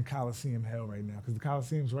feel like we're in Coliseum hell right now because the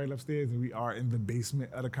Coliseum's right upstairs and we are in the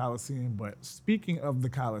basement of the Coliseum. But speaking of the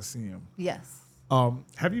Coliseum, Yes.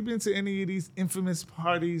 have you been to any of these infamous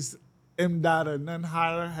parties M. Dada None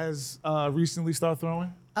Higher has recently started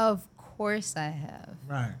throwing? Of course I have.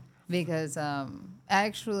 Right. Because I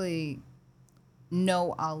actually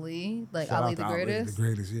know Ali, like Shout Ali out the to greatest. The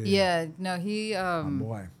greatest, yeah. Yeah, no, he My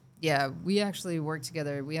boy. yeah, we actually work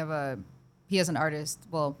together. He has an artist.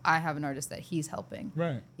 Well, I have an artist that he's helping.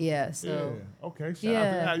 Right. Yeah, so Yeah. Okay. Shout out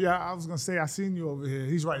Yeah. to that. Yeah, I was gonna say I seen you over here.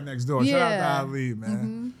 He's right next door. Shout Yeah. Mm-hmm. out to Ali,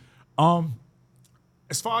 man.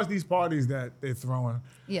 As far as these parties that they're throwing,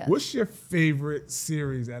 Yes. what's your favorite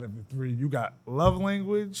series out of the three? You got Love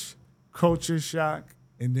Language, Culture Shock,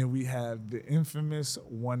 and then we have the infamous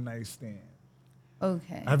One Night Stand.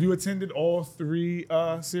 okay. Have you attended all three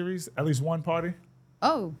series? At least one party?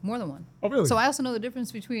 Oh, more than one. Oh, really? So I also know the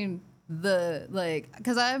difference between the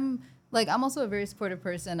because I'm also a very supportive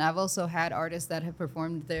person. I've also had artists that have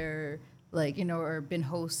performed there, or been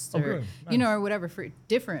hosts Oh, or good. Nice. or whatever for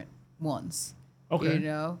different ones. Okay.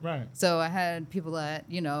 Right. So I had people at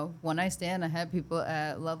One Night Stand. I had people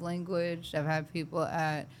at Love Language. I've had people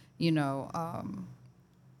at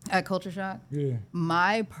at Culture Shock. Yeah.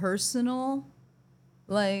 My personal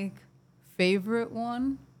favorite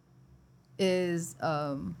one is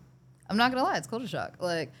I'm not gonna lie, it's Culture Shock.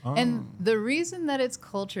 And the reason that it's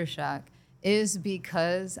Culture Shock is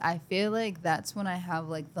because I feel like that's when I have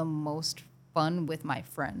like the most fun with my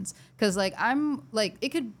friends. Cause like I'm like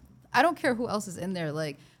I don't care who else is in there.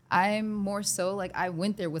 Like I'm more so like I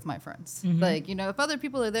went there with my friends. Like, you know, if other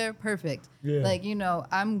people are there, perfect. Yeah. Like, you know,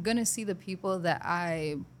 I'm gonna see the people that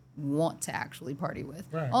I want to actually party with.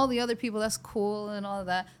 Right. All the other people, that's cool and all of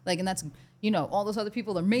that. Like, and that's, you know, all those other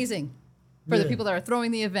people are amazing. For the people that are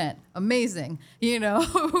throwing the event, amazing, you know.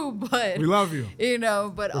 But we love you, you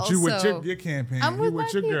know. But also, you with your campaign, I'm you with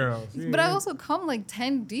with your people. girls. Yeah, but I also come like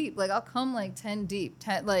 10 deep. Like I'll come like 10 deep,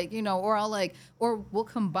 like, you know, or we'll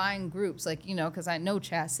combine groups, like, you know, because I know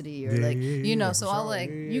Chastity or you know, so I'll like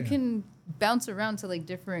you can bounce around to like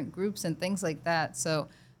different groups and things like that. So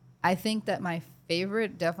I think that my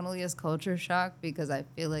favorite definitely is Culture Shock because I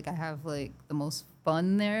feel like I have like the most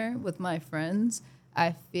fun there with my friends.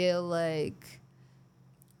 I feel like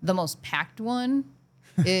the most packed one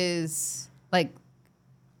is like,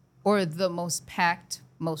 or the most packed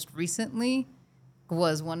most recently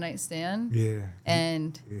was One Night Stand. Yeah.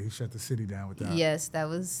 And he shut the city down with that. yes, that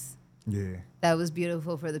was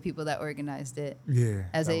beautiful for the people that organized it. Yeah.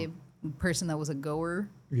 As a person that was a goer.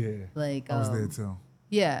 Yeah. Like I was there too.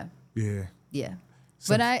 Yeah. Yeah. Yeah.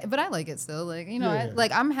 So, but I like it still. Like, you know,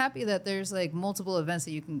 I'm happy that there's like multiple events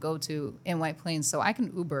that you can go to in White Plains, so I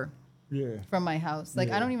can Uber from my house. Like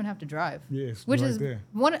I don't even have to drive. Yes. Which right is there.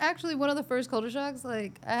 one of the first Culture Shocks.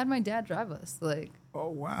 Like I had my dad drive us. Like oh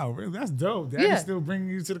wow, really? That's dope. Daddy's still bringing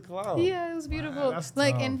you to the club. Yeah, it was beautiful. Wow, that's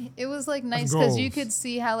like tough. and it was like nice because you could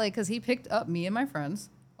see how like because he picked up me and my friends.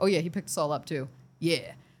 Oh yeah, he picked us all up too.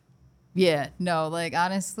 Yeah. No, like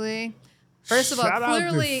honestly. First of all,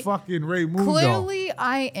 clearly, fucking Ray Mundo. Clearly,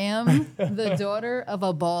 I am the daughter of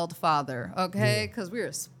a bald father, okay? Because we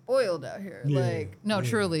are spoiled out here. Like, no,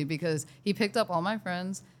 truly, because he picked up all my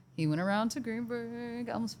friends. He went around to Greenberg,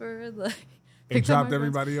 Elmsford, like, and dropped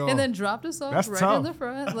everybody off. And then dropped us off right tough. in the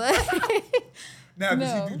front. Like, now,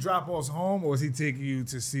 does he do drop-offs home, or is he taking you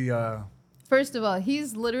to see First of all,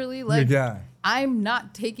 he's literally like, your guy? I'm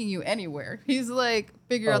not taking you anywhere. He's like,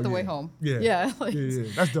 figure out the way home. Yeah. Like,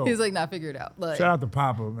 That's dope. He's like, not figured out. Like, shout out to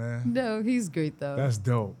Papa, man. No, he's great though. That's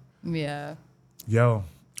dope. Yeah. Yo,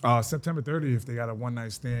 September 30th, they got a One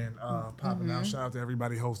Night Stand popping out. Shout out to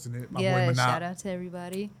everybody hosting it. My boy Manat. Shout out to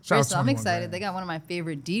everybody. Shout First, out I'm 21, excited. man. They got one of my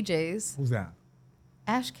favorite DJs. Who's that?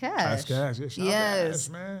 Ash Cash. Ash Cash. Yeah, shout out to Ash,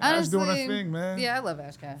 man. Ash doing her thing, man. Yeah, I love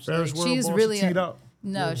Ash Cash. Ferris Like, Wheel she's boss, really teed up.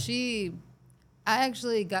 No, I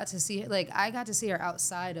actually got to see her. Like, I got to see her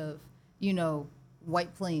outside of, you know,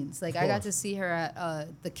 White Plains. Like, I got to see her at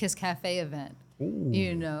the Kiss Cafe event. Ooh.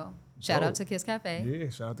 You know, shout out to Kiss Cafe. Yeah,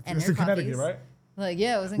 shout out to And Kiss. It's in Connecticut, right? Like,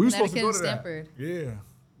 yeah, it was in We were supposed to Connecticut go and to Stamford. that. Yeah,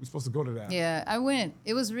 we supposed to go to that. Yeah, I went.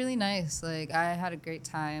 It was really nice. Like, I had a great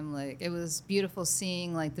time. Like, it was beautiful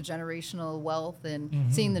seeing like the generational wealth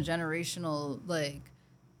and seeing the generational like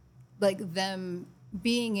them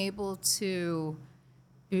being able to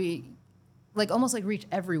be like almost like reach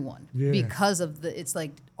everyone because of it's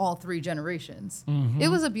like all three generations. It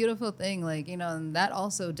was a beautiful thing, like, you know, and that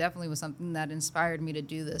also definitely was something that inspired me to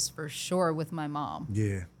do this for sure with my mom.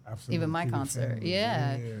 Yeah, absolutely. Even my concert.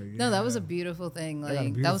 Yeah. No, that was a beautiful thing.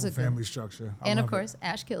 Like that was a family structure. And of course,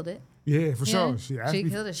 Ash killed it. Yeah, for sure. She She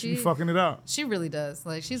killed it. She fucking it up. She really does.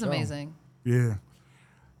 Like she's amazing. Yeah.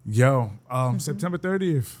 Yo, September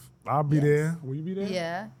 30th. I'll be there. Will you be there?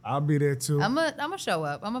 Yeah. I'll be there too. I'm a show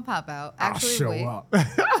up. I'm a pop out. Actually, I'll show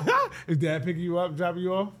up. Is Dad picking you up, dropping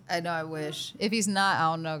you off? I know. I wish. If he's not,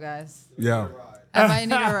 I don't know, guys. Yeah. I might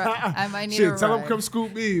need a ride. I might need a ride. Tell him come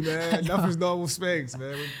scoop me, man. Nothing's normal Spanx,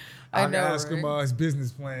 man. I can know, ask him right? his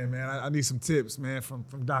business plan, man. I need some tips, man, from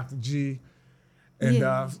Dr. G. And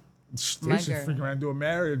they should figure out and do a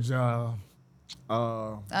marriage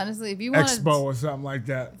honestly, if you want expo or something like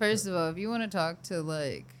that. First of all, if you want to talk to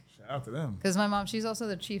like, shout out to them. Because my mom, she's also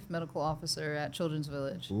the chief medical officer at Children's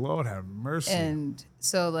Village. Lord have mercy. And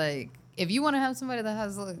so like, if you want to have somebody that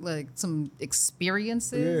has like some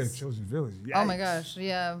experiences. Yeah, Children's Village. Yikes. Oh my gosh,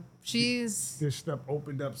 yeah, she's dished up,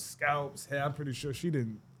 opened up scalps. Hey, I'm pretty sure she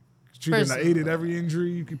didn't aided every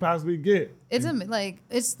injury you could possibly get. It's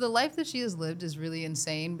it's the life that she has lived is really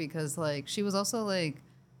insane because like she was also like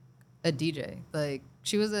a DJ. Like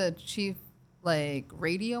she was a chief like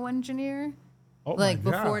radio engineer. Oh like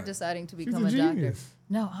my God. Before deciding to become She's a doctor. genius.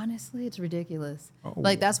 No, honestly, it's ridiculous. Oh.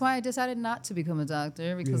 Like that's why I decided not to become a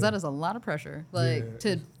doctor because that is a lot of pressure. Like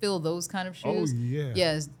to fill those kind of shoes. Oh yeah.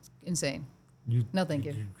 Yeah, it's insane. No, thank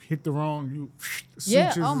you. You hit the wrong. Yeah.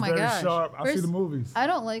 Sutures Oh my is very gosh. sharp. I see the movies. I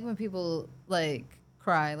don't like when people like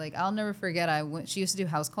cry. Like I'll never forget. She used to do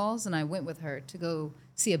house calls, and I went with her to go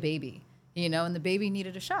see a baby. You know, and the baby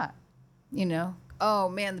needed a shot. You know, oh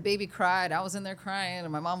man, the baby cried. I was in there crying,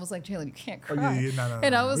 and my mom was like, Jailyn, you can't cry. No.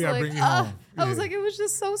 And I was We gotta like, bring you home. I was Yeah. like, it was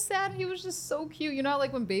just so sad. He was just so cute. You know,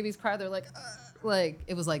 like when babies cry, they're like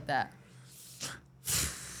it was like that.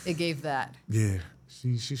 It gave that. Yeah.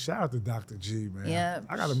 She shout out to Dr. G, man. Yeah.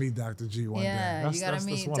 I gotta meet Dr. G one day. Yeah, you gotta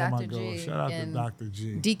meet one of my Dr. G goals. Shout out to and Dr.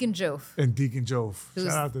 G. Deacon Jove, And Deacon Jove. Who's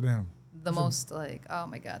Shout out to them. the most like, oh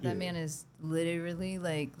my God, that Yeah. man is literally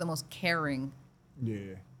like the most caring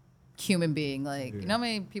Yeah. human being. Like, Yeah. you know how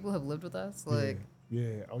many people have lived with us? Like,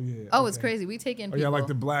 Yeah. Oh yeah. oh, it's Okay. crazy. We take in Oh people. yeah, like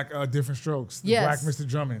the black different strokes. The Yes. black Mr.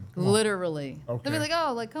 Drummond. Come on. Literally. Okay. They'll be like,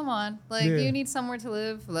 oh, like, come on. Like, Yeah. you need somewhere to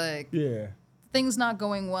live. Like, Yeah. things not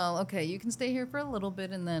going well. Okay, you can stay here for a little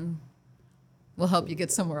bit and then we'll help you get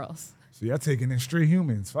somewhere else. So y'all taking in stray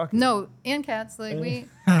humans. Fuck it. No, and cats. Like,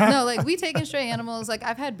 we take in stray animals. Like,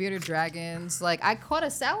 I've had bearded dragons. Like, I caught a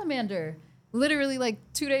salamander literally like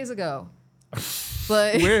 2 days ago.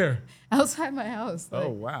 But Where? outside my house. Like, Oh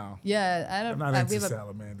wow. yeah, I I'm don't. not we into have a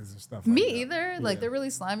salamanders and stuff. Me like that. either. Like Yeah. they're really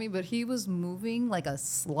slimy, but he was moving like a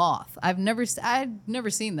sloth. I'd never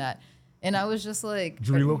seen that, and I was just like, Did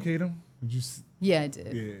you relocate him? Did you? yeah, I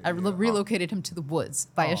did. Yeah, I yeah. relocated him to the woods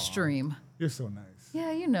by a stream. You're so nice.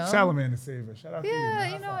 Yeah, you know. Salamander saver. Shout out to you. Yeah,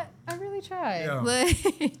 Man. you know what? I really tried. Yeah.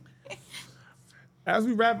 Like, As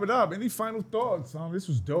we wrap it up, any final thoughts? This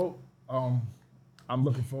was dope. I'm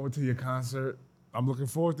looking forward to your concert. I'm looking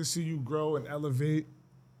forward to see you grow and elevate.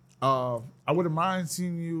 I wouldn't mind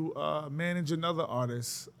seeing you manage another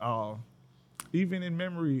artist, even in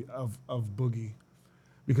memory of Boogie,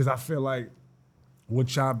 because I feel like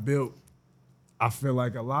what y'all built, I feel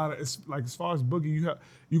like a lot of it's like as far as Boogie,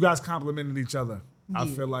 you guys complemented each other. I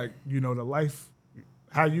feel like the life,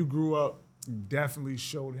 how you grew up, definitely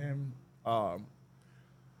showed him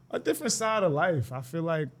a different side of life. I feel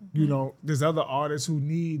like there's other artists who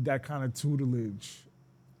need that kind of tutelage,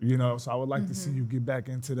 So I would like to see you get back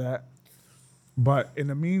into that. But in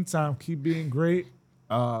the meantime, keep being great.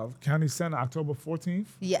 County Center, October 14th.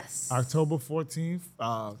 yes. October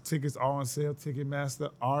 14th. Tickets are on sale. Ticketmaster.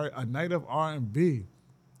 A night of R&B.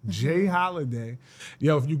 Jay Holiday.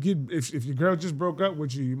 Yo, if your girl just broke up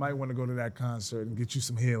with you, you might want to go to that concert and get you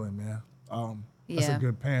some healing, man. That's a Yeah.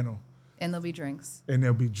 good panel. And there'll be drinks. And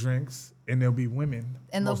there'll be drinks. And there'll be women.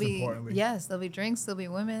 And most there'll be importantly. yes, there'll be drinks. There'll be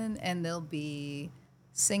women, and there'll be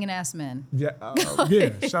singing ass men. Yeah.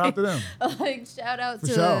 Yeah. Shout out to them. Like shout out For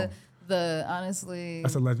to sure. the honestly.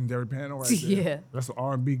 That's a legendary panel right there. Yeah. That's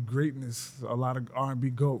R&B greatness. A lot of R&B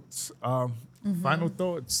goats. Final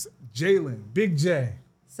thoughts. Jailyn, Big J.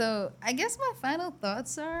 So I guess my final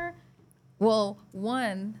thoughts are, well,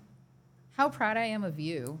 one, how proud I am of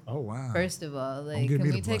you. Oh, wow. First of all, like, give can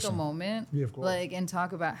me we the take a blushing. moment, Yeah, of course. like, and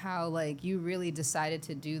talk about how, like, you really decided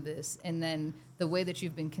to do this, and then the way that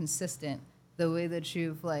you've been consistent, the way that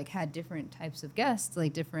you've like had different types of guests,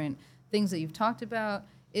 like different things that you've talked about.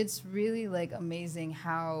 It's really like amazing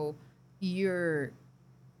how you're,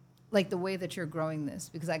 like, the way that you're growing this,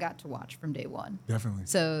 because I got to watch from day one. Definitely.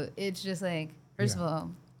 So it's just like, first Yeah. of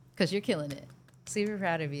all, because you're killing it. Super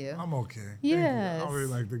proud of you. I'm okay. Thank Yes. you. I don't really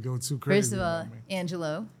like to go too crazy. First of all, about me.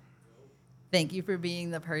 Angelo, thank you for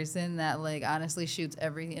being the person that like honestly shoots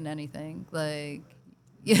everything and anything. Like,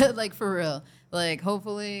 yeah, like for real. Like,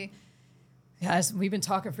 hopefully, guys, we've been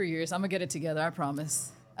talking for years. I'm gonna get it together. I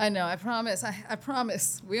promise. I know. I promise. I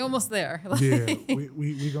promise. We almost there. Like, Yeah,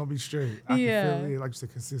 we gonna be straight. I Yeah. can feel it, like the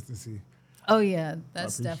consistency. oh yeah,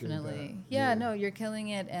 that's appreciate definitely. that. Yeah, Yeah. no, you're killing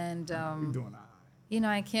it, and You're doing all right.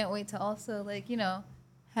 I can't wait to also like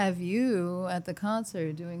have you at the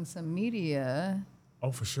concert doing some media.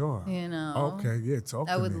 Oh, for sure. Okay, yeah, talk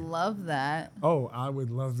I to would me. love that. Oh, I would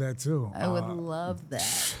love that too. I would love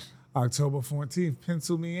that. October 14th,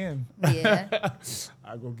 pencil me in. Yeah.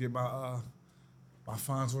 I go get my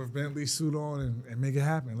Farnsworth Bentley suit on and make it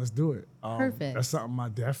happen. Let's do it. Perfect. That's something I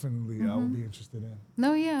definitely would be interested in.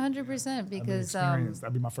 No, yeah, 100%. That'd be Because experience.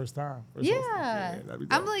 That'd be my first time. First yeah, hosting. That'd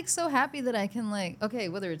be I'm dope. like so happy that I can like, okay,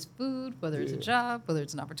 whether it's food, whether it's a Yeah. job, whether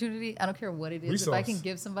it's an opportunity, I don't care what it is. If I can Resource.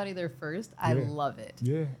 give somebody their first, I Yeah. love it.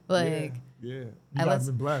 Yeah. Like, yeah. You I guys let's-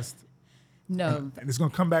 been blessed. No, And it's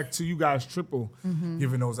gonna come back to you guys triple,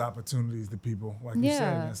 giving those opportunities to people. Like you said,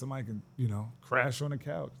 Yeah. man, somebody can, crash on the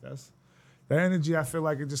couch. That's that energy. I feel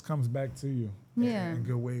like it just comes back to you Yeah. in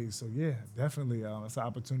good ways. So yeah, definitely, it's an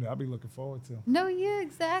opportunity I'll be looking forward to. no, yeah,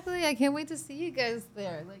 exactly. I can't wait to see you guys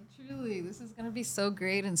there. Like, truly, this is gonna be so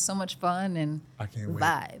great and so much fun and I can't wait.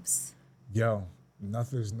 vibes. Yo,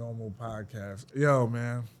 Nothing's Normal podcast. Yo,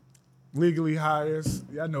 man, legally hires.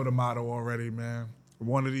 Y'all know the motto already, man.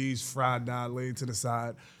 One of these, fried, die, laid to the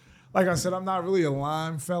side. Like I said, I'm not really a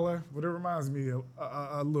lime fella, but it reminds me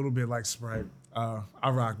a little bit like Sprite. I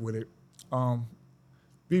rock with it.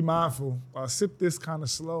 be mindful. Sip this kind of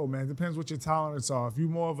slow, man. Depends what your tolerance are. If you're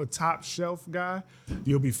more of a top shelf guy,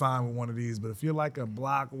 you'll be fine with one of these. But if you're like a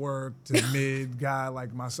block work to mid guy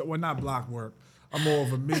like myself, well, not block work, I'm more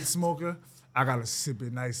of a mid smoker. I gotta sip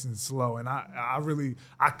it nice and slow, and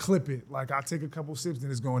I clip it. Like I take a couple sips, then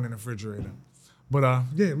it's going in the refrigerator. But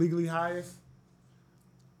yeah, legally highest,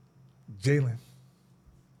 Jailyn.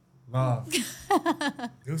 Love.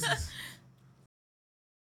 Deuces.